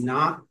because it's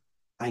not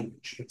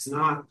language. It's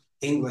not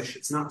English.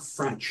 It's not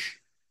French.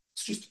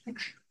 It's just a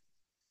picture.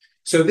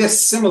 So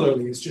this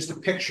similarly is just a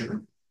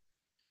picture.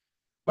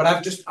 But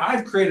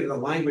I've created a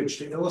language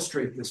to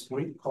illustrate this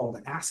point called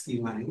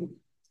ASCII lang.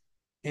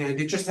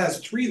 And it just has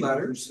 3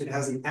 letters. It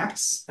has an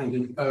X and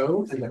an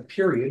O and a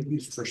period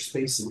used for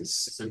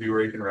spaces. This would be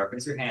where you can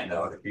reference your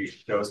handout if you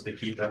chose to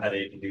keep a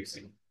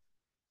headache-inducing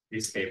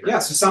piece of paper. Yeah,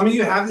 so some of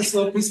you have this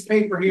little piece of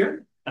paper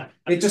here.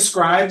 It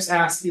describes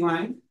ASCII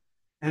lang,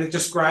 and it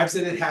describes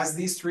that it has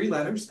these 3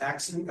 letters,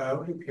 X and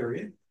O and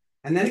period.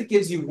 And then it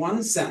gives you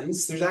one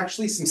sentence. There's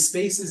actually some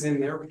spaces in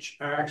there which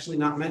are actually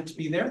not meant to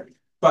be there,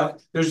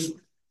 but there's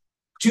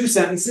 2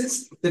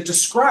 sentences that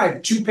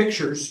describe 2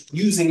 pictures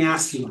using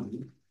ASCII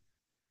lang.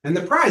 And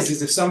the prize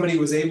is if somebody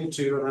was able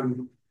to, and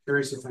I'm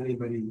curious if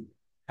anybody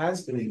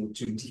has been able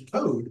to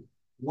decode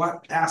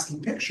what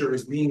ASCII picture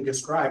is being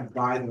described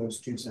by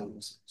those 2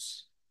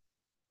 sentences.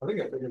 I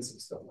think I figured some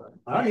stuff out.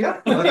 Oh, yeah.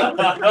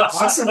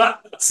 Awesome.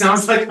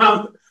 Sounds like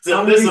I'm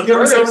going This to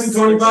give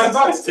someone 25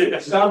 bucks.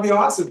 first. That would be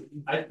awesome.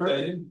 I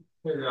didn't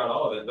figure out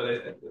all of it, but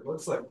it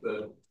looks like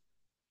the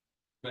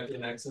might be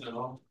an accent and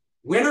all.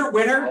 Winner,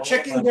 winner,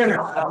 chicken dinner.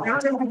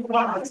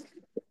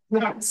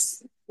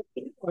 Nice.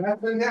 Well,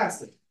 that's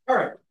fantastic. All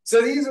right.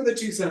 So these are the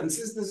 2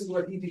 sentences. This is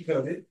what he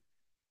decoded.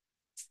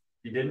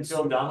 You didn't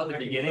feel done at the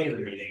beginning of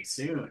the meeting.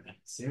 Soon.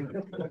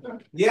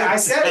 Yeah, I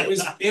said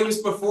it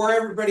was before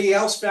everybody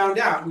else found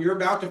out. And you're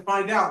about to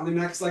find out in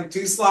the next like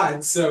 2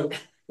 slides. So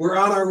we're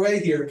on our way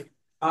here.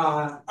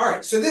 All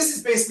right. So this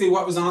is basically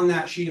what was on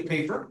that sheet of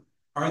paper.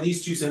 Are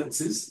these 2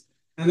 sentences?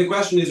 And the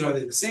question is, are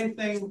they the same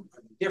thing?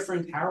 Are they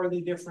different? How are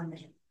they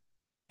different?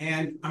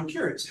 And I'm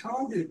curious, how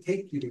long did it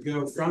take you to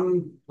go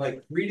from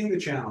like reading the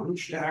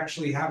challenge to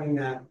actually having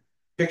that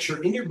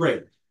picture in your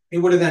brain? It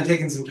would have then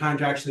taken some time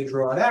to actually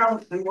draw it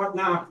out and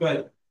whatnot,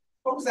 but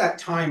what was that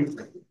time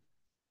frame?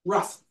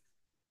 Roughly.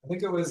 I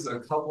think it was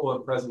a couple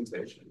of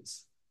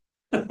presentations.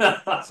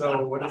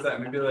 So what is that?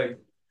 Maybe like.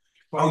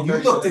 Oh, you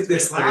looked at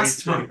this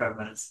last time. 25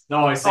 minutes.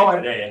 No, I said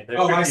today.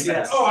 Oh, I see.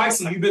 Oh, I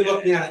see. You've been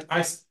looking at it.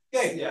 I see.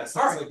 Yeah,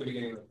 so it's like the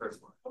beginning of the first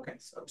one. Okay,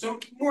 so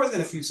more than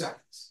a few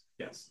seconds.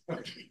 Yes.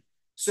 Okay.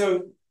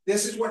 So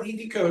this is what he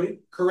decoded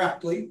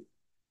correctly.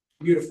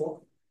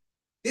 Beautiful.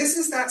 This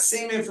is that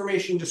same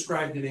information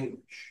described in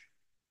English.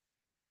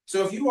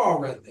 So if you all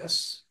read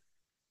this,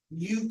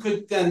 you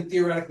could then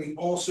theoretically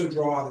also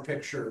draw the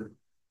picture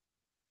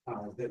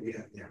that we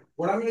have there.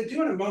 What I'm going to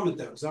do in a moment,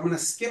 though, is I'm going to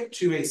skip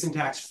to a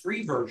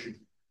syntax-free version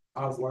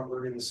of what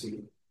we're going to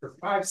see for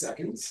 5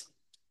 seconds,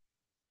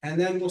 and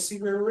then we'll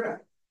see where we're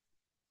at.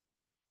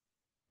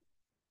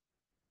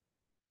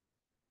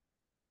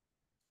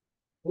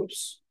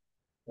 Oops.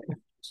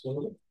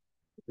 2,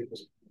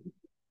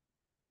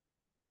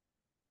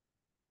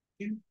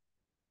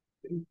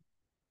 3,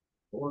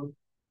 4,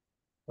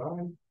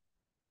 5.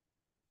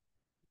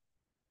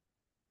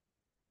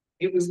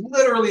 It was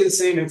literally the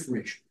same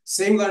information,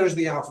 same letters of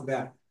the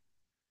alphabet,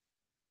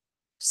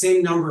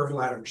 same number of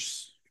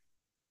letters,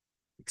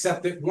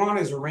 except that one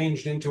is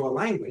arranged into a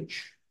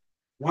language,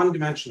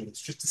 one-dimensional.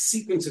 It's just a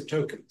sequence of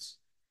tokens.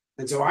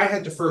 And so I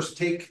had to first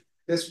take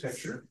this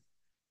picture,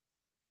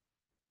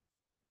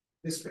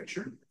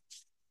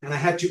 and I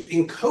had to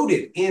encode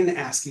it in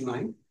ASCII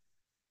line.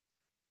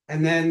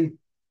 And then,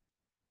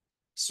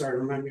 sorry,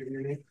 remind me of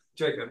your name?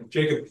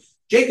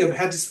 Jacob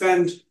had to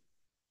spend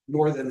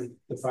more than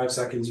the 5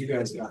 seconds you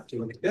guys got to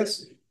look at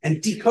this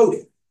and decode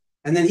it.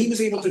 And then he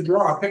was able to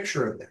draw a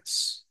picture of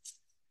this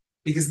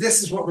because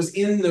this is what was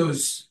in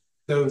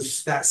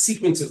that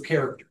sequence of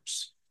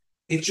characters.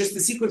 It's just the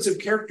sequence of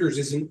characters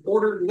is an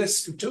ordered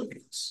list of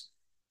tokens.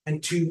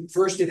 And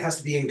first it has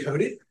to be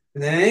encoded.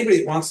 And then anybody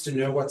that wants to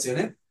know what's in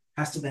it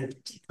has to then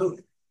decode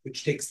it,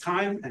 which takes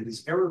time and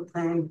is error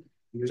prone.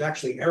 There's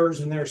actually errors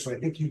in there. So I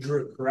think you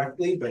drew it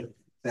correctly, but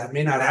that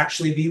may not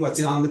actually be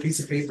what's on the piece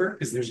of paper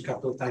because there's a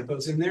couple of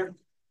typos in there,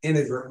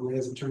 inadvertently,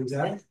 as it turns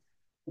out.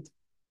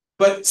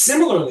 But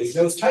similarly,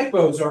 those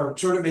typos are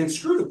sort of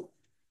inscrutable.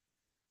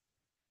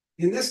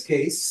 In this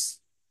case,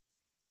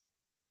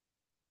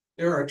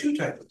 there are 2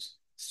 typos.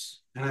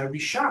 And I would be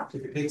shocked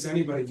if it takes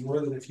anybody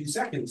more than a few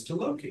seconds to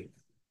locate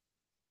them.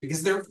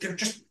 Because they're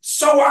just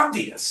so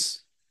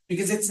obvious.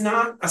 Because it's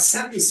not a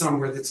sentence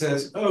somewhere that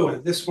says, oh,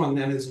 and this one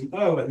then is an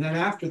O, and then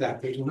after that,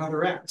 there's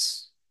another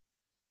X.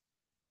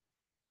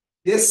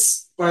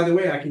 This, by the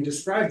way, I can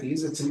describe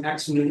these. It's an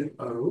X and an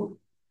O.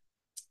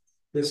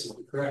 This is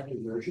the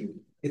corrected version.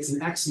 It's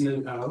an X and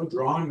an O,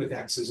 drawn with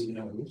X's and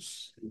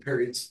O's, and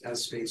periods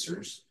as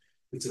spacers.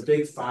 It's a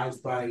big 8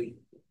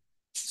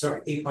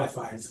 by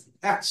 5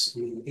 X,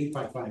 meaning 8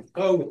 by 5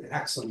 O with the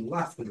X on the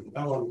left and the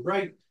O on the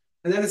right.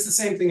 And then it's the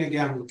same thing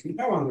again with the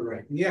O on the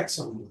right and the X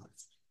on the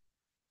left.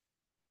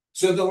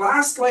 So the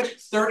last like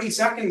 30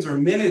 seconds or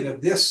minute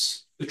of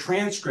this, the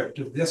transcript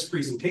of this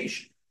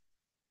presentation,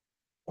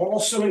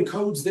 also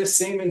encodes this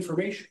same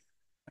information.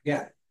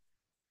 Again,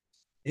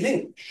 in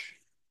English.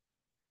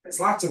 It's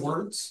lots of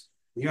words.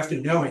 You have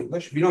to know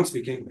English. If you don't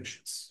speak English,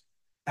 it's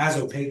as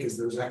opaque as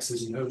those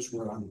X's and O's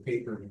were on the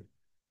paper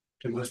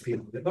to most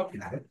people that look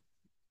at it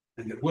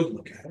and that would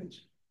look at it,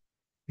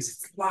 because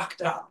it's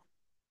locked up.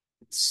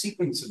 It's a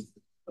sequence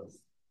of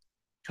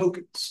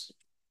tokens.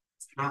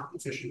 It's not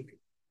efficient.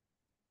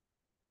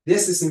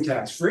 This is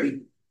syntax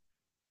free.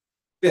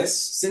 This,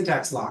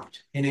 syntax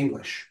locked in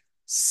English.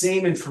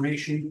 Same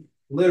information,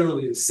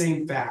 literally the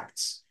same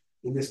facts.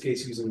 In this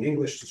case, using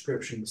English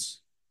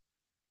descriptions.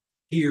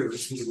 Here,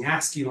 it's using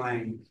ASCII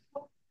lang.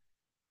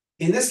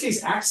 In this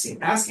case,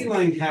 ASCII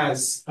lang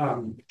has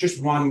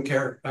just one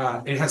character.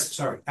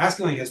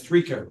 ASCII lang has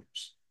 3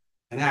 characters,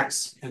 an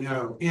X, an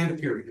O, and a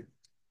period,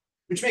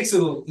 which makes it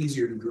a little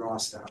easier to draw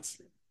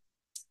stuff.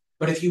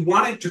 But if you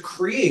wanted to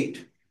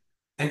create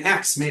an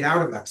X made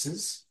out of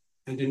X's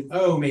and an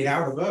O made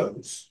out of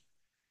O's,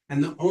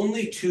 and the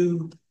only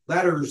 2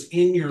 letters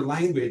in your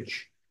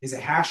language is a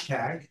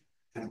hashtag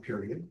and a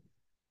period,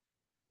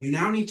 you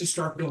now need to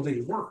start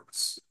building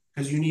words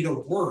because you need a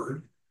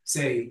word,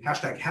 say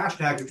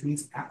hashtag, which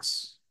means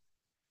X,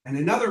 and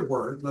another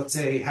word, let's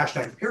say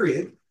hashtag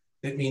period,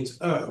 that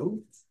means O,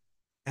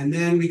 and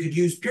then we could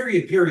use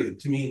period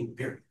to mean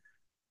period.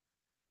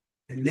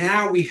 And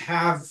now we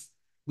have,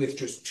 with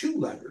just 2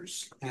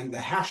 letters and the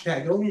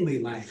hashtag only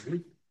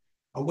language,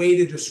 a way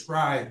to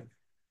describe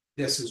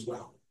this as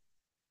well.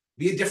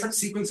 Be a different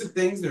sequence of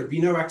things. There'd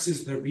be no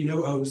X's, there'd be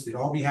no O's. They'd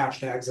all be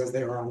hashtags as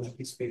they are on that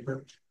piece of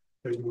paper.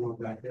 There's one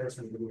back there,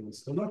 so everybody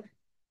wants to look.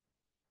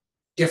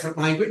 Different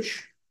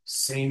language,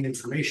 same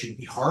information. It'd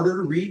be harder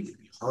to read, it'd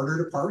be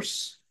harder to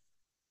parse.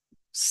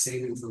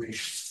 Same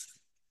information.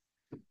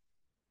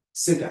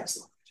 Syntax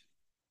locked.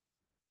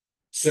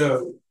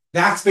 So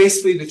that's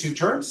basically the 2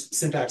 terms,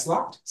 syntax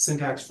locked,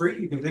 syntax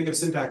free. You can think of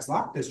syntax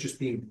locked as just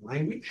being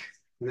language,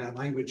 and that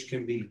language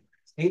can be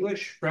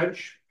English,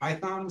 French,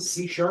 Python,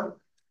 C#,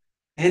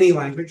 any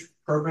language,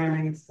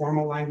 programming,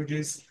 formal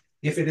languages.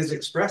 If it is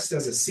expressed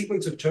as a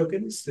sequence of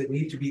tokens that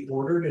need to be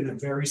ordered in a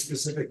very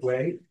specific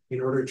way in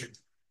order to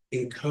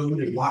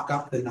encode and lock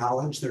up the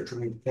knowledge they're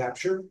trying to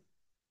capture,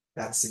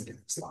 that's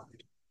syntax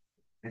locked.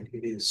 And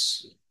it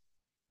is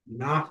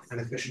not an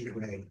efficient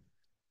way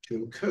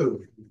to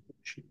encode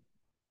information.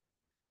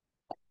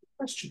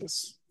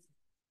 Questions?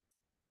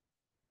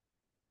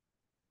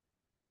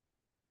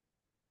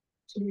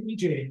 So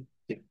EJ,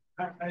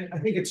 I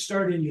think it's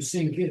starting to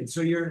sink in.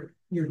 So you're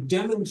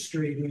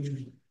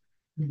demonstrating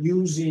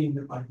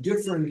using a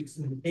different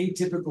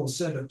atypical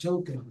set of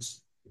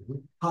tokens,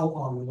 how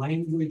a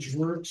language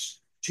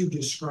works to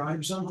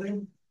describe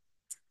something,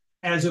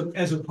 as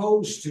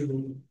opposed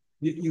to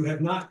you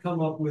have not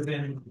come up with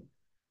an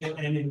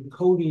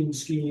encoding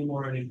scheme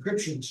or an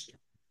encryption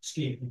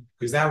scheme.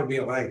 Because that would be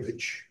a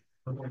language.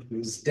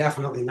 It's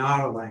definitely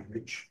not a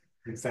language.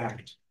 In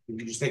fact, if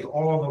you just take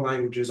all the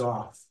languages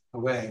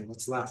away,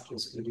 what's left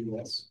is going to be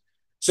this.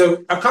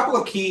 So a couple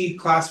of key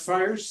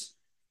classifiers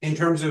in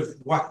terms of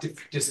what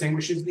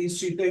distinguishes these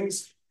 2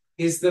 things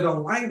is that a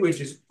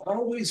language is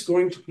always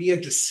going to be a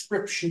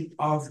description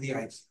of the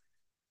idea.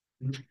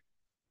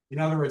 In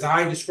other words,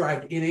 I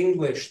described in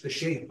English the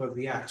shape of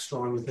the X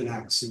drawn with an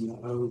X and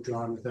the O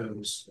drawn with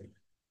O's.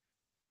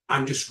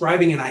 I'm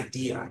describing an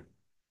idea.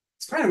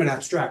 It's kind of an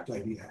abstract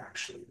idea,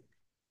 actually.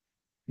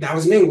 That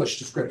was an English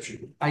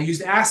description. I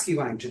used ASCII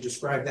lang to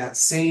describe that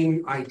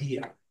same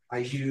idea. I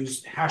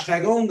used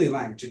hashtag only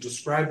lang to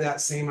describe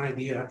that same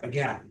idea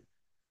again.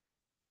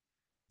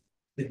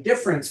 The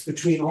difference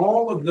between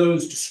all of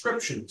those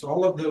descriptions,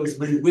 all of those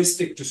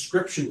linguistic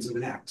descriptions of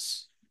an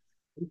X,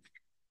 the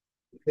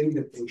thing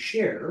that they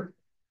share,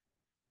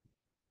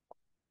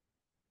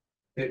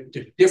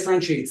 that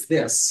differentiates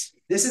this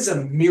is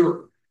a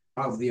mirror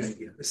of the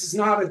idea. This is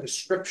not a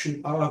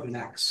description of an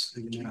X,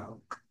 you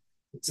know.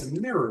 It's a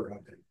mirror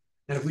of it.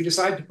 And if we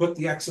decide to put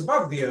the X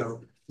above the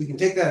O, we can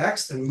take that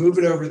X and move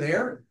it over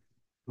there,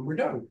 and we're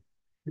done.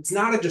 It's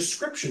not a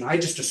description. I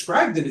just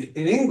described it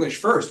in English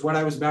first, what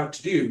I was about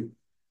to do.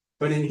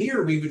 But in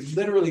here, we would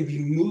literally be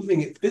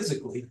moving it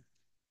physically.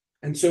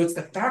 And so it's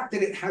the fact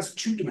that it has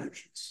 2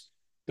 dimensions.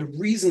 The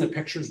reason a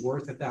picture is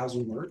worth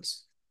 1,000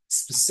 words,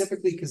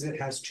 specifically because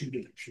it has 2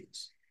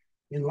 dimensions.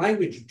 In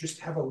language, you just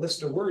have a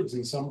list of words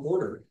in some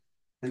order.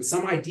 And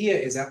some idea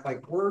is at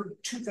like word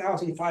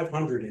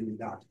 2,500 in the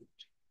document.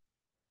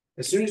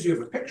 As soon as you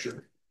have a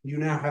picture, you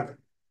now have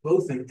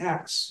both an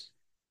X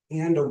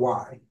and a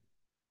Y.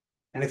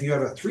 And if you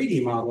have a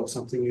 3D model of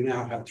something, you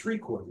now have 3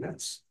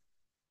 coordinates.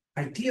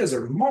 Ideas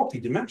are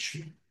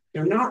multidimensional.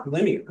 They're not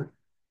linear.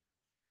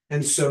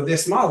 And so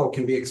this model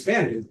can be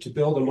expanded to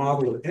build a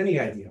model of any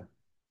idea,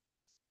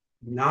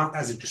 not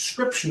as a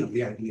description of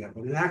the idea,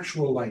 but an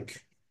actual,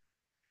 like,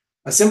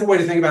 a simple way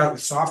to think about it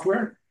with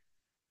software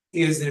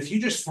is that if you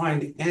just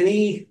find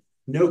any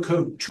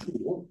no-code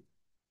tool,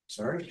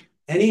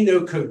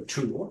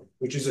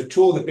 which is a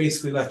tool that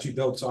basically lets you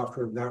build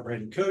software without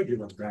writing code, you're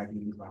not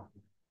dragging it about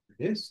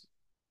it is.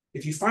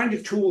 If you find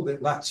a tool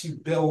that lets you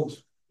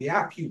build the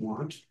app you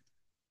want,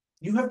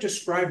 you have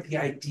described the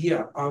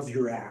idea of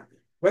your app.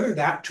 Whether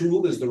that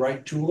tool is the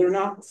right tool or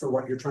not for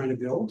what you're trying to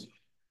build,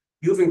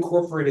 you've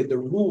incorporated the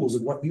rules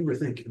of what you were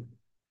thinking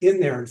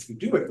in there. And if you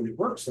do it and it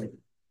works, like,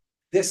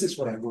 this is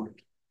what I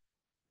want.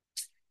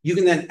 You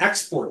can then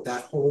export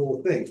that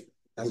whole thing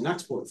as an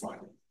export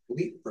file,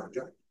 delete the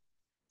project,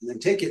 and then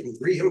take it and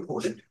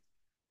re-import it.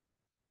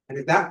 And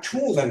if that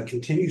tool then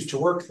continues to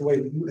work the way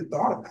that you had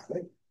thought about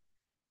it,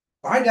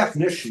 by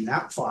definition,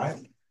 that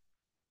file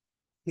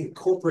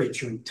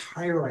incorporates your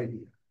entire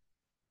idea.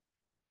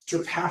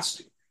 Sort of has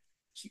to.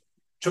 So you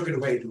took it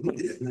away,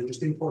 deleted it, and then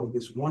just imported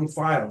this one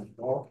file, and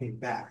it all came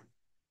back.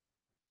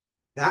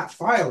 That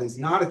file is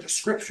not a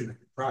description of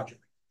your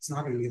project. It's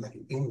not going to be like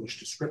an English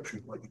description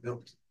of what you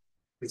built.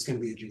 It's going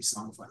to be a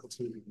JSON file. It's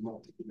going to be a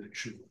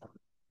multi-dimensional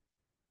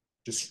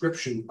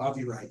description of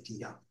your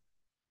idea.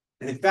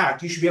 And in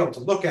fact, you should be able to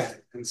look at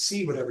it and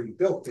see whatever you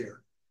built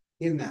there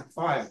in that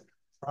file,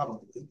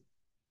 probably.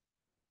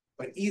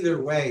 But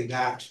either way,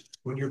 that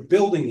when you're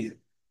building it,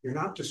 you're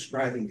not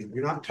describing it.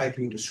 You're not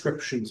typing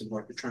descriptions of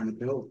what you're trying to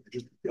build.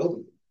 You're just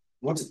building it.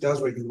 Once it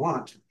does what you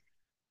want,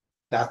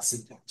 that's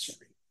syntax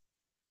free.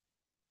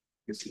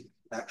 Because it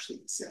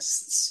actually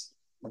exists.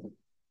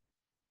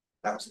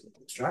 That was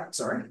a abstract,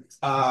 sorry.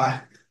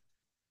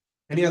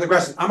 Any other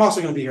questions? I'm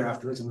also going to be here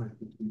afterwards. I'm going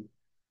to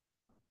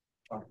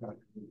talk about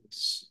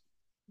this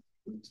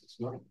as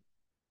well.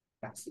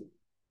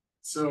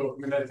 So,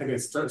 I mean, I think I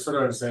sort of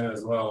understand it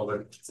as well,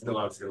 but still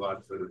obviously a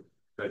lot to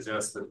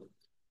digest. But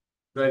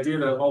the idea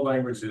that all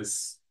language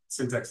is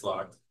syntax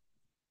locked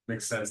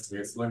makes sense to me.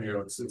 It's linear.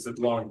 It's a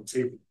long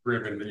tape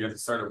ribbon that you have to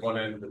start at one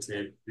end of the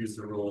tape, use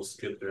the rules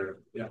to get there.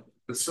 Yeah.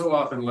 But so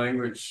often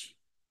language,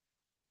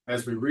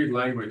 as we read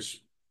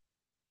language,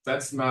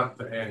 that's not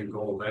the end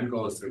goal. The end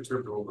goal is to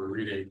interpret what we're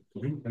reading,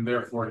 and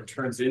therefore it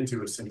turns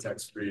into a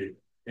syntax-free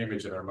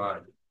image in our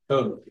mind.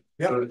 Totally.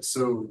 Yeah.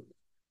 So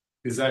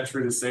is that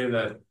true to say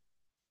that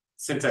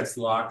syntax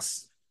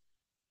locks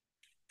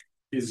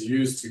is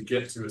used to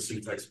get to a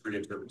syntax-free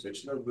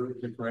interpretation of the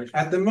information?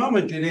 At the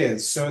moment, it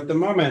is. So at the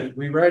moment,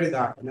 we write a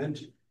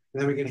document, and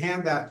then we can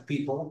hand that to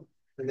people,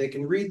 and they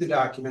can read the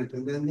document,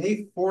 and then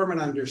they form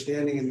an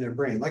understanding in their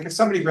brain. Like if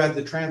somebody read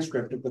the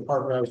transcript of the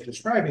part where I was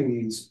describing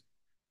these,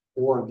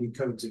 or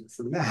decodes it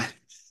from that,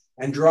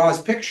 and draws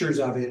pictures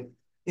of it,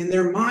 in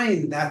their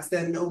mind, that's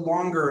then no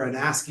longer an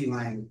ASCII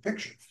lang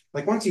picture.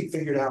 Like once you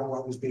figured out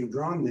what was being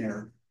drawn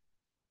there,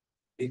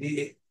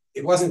 it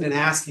wasn't an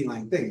ASCII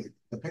lang thing.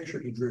 The picture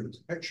he drew was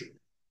a picture.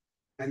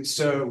 And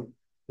so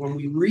when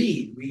we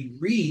read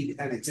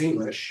and it's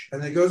English,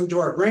 and it goes into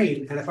our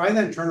brain. And if I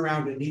then turn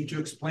around and need to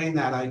explain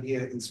that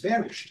idea in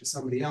Spanish to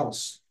somebody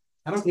else,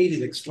 I don't need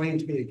it explained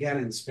to me again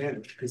in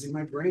Spanish, because in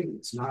my brain,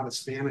 it's not a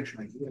Spanish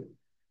idea.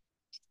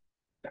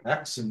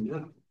 X and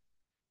Y.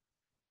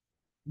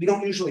 We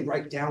don't usually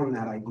write down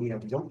that idea.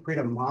 We don't create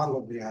a model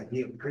of the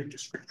idea. We create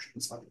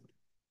descriptions of it.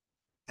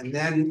 And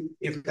then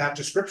if that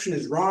description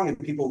is wrong and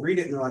people read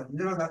it and they're like,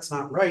 no, that's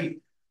not right,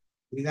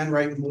 we then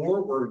write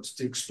more words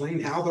to explain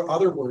how the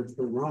other words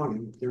were wrong.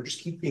 And they're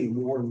just keeping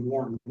more and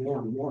more and more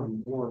and more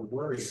and more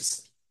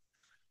words.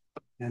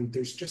 And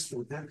there's just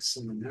an X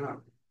and an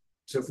O.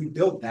 So if we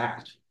build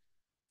that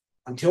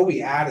until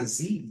we add a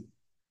Z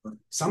or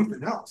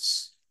something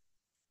else,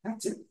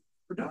 that's it.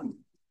 We're done.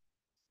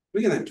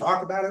 We can then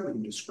talk about it, we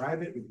can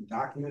describe it, we can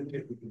document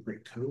it, we can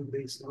create code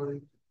based on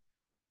it.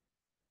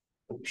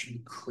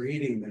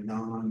 creating the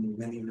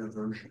non-linear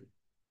version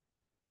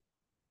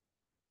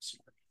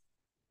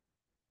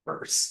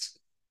first.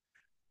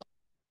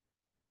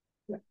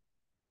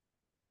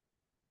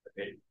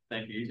 Okay,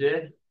 thank you,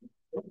 EJ.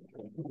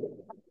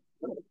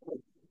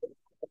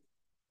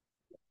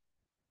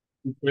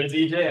 With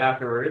EJ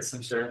afterwards,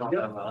 I'm sure.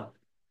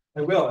 I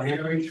will. I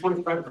have each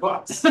 $25.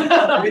 The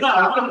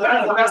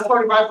best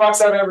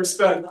 $25 I've ever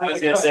spent. I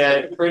was gonna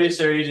say, I'm pretty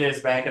sure EJ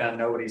is banking on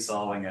nobody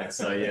solving it.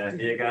 So yeah,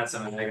 you got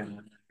some. Yeah,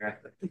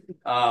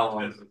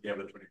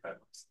 the 25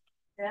 bucks.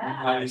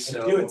 Yeah. I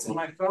do. It's on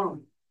my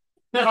phone.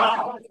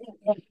 All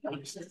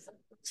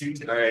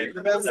right.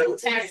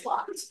 Tax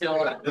law.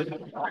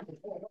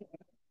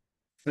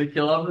 We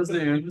kill off the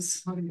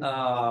Zooms.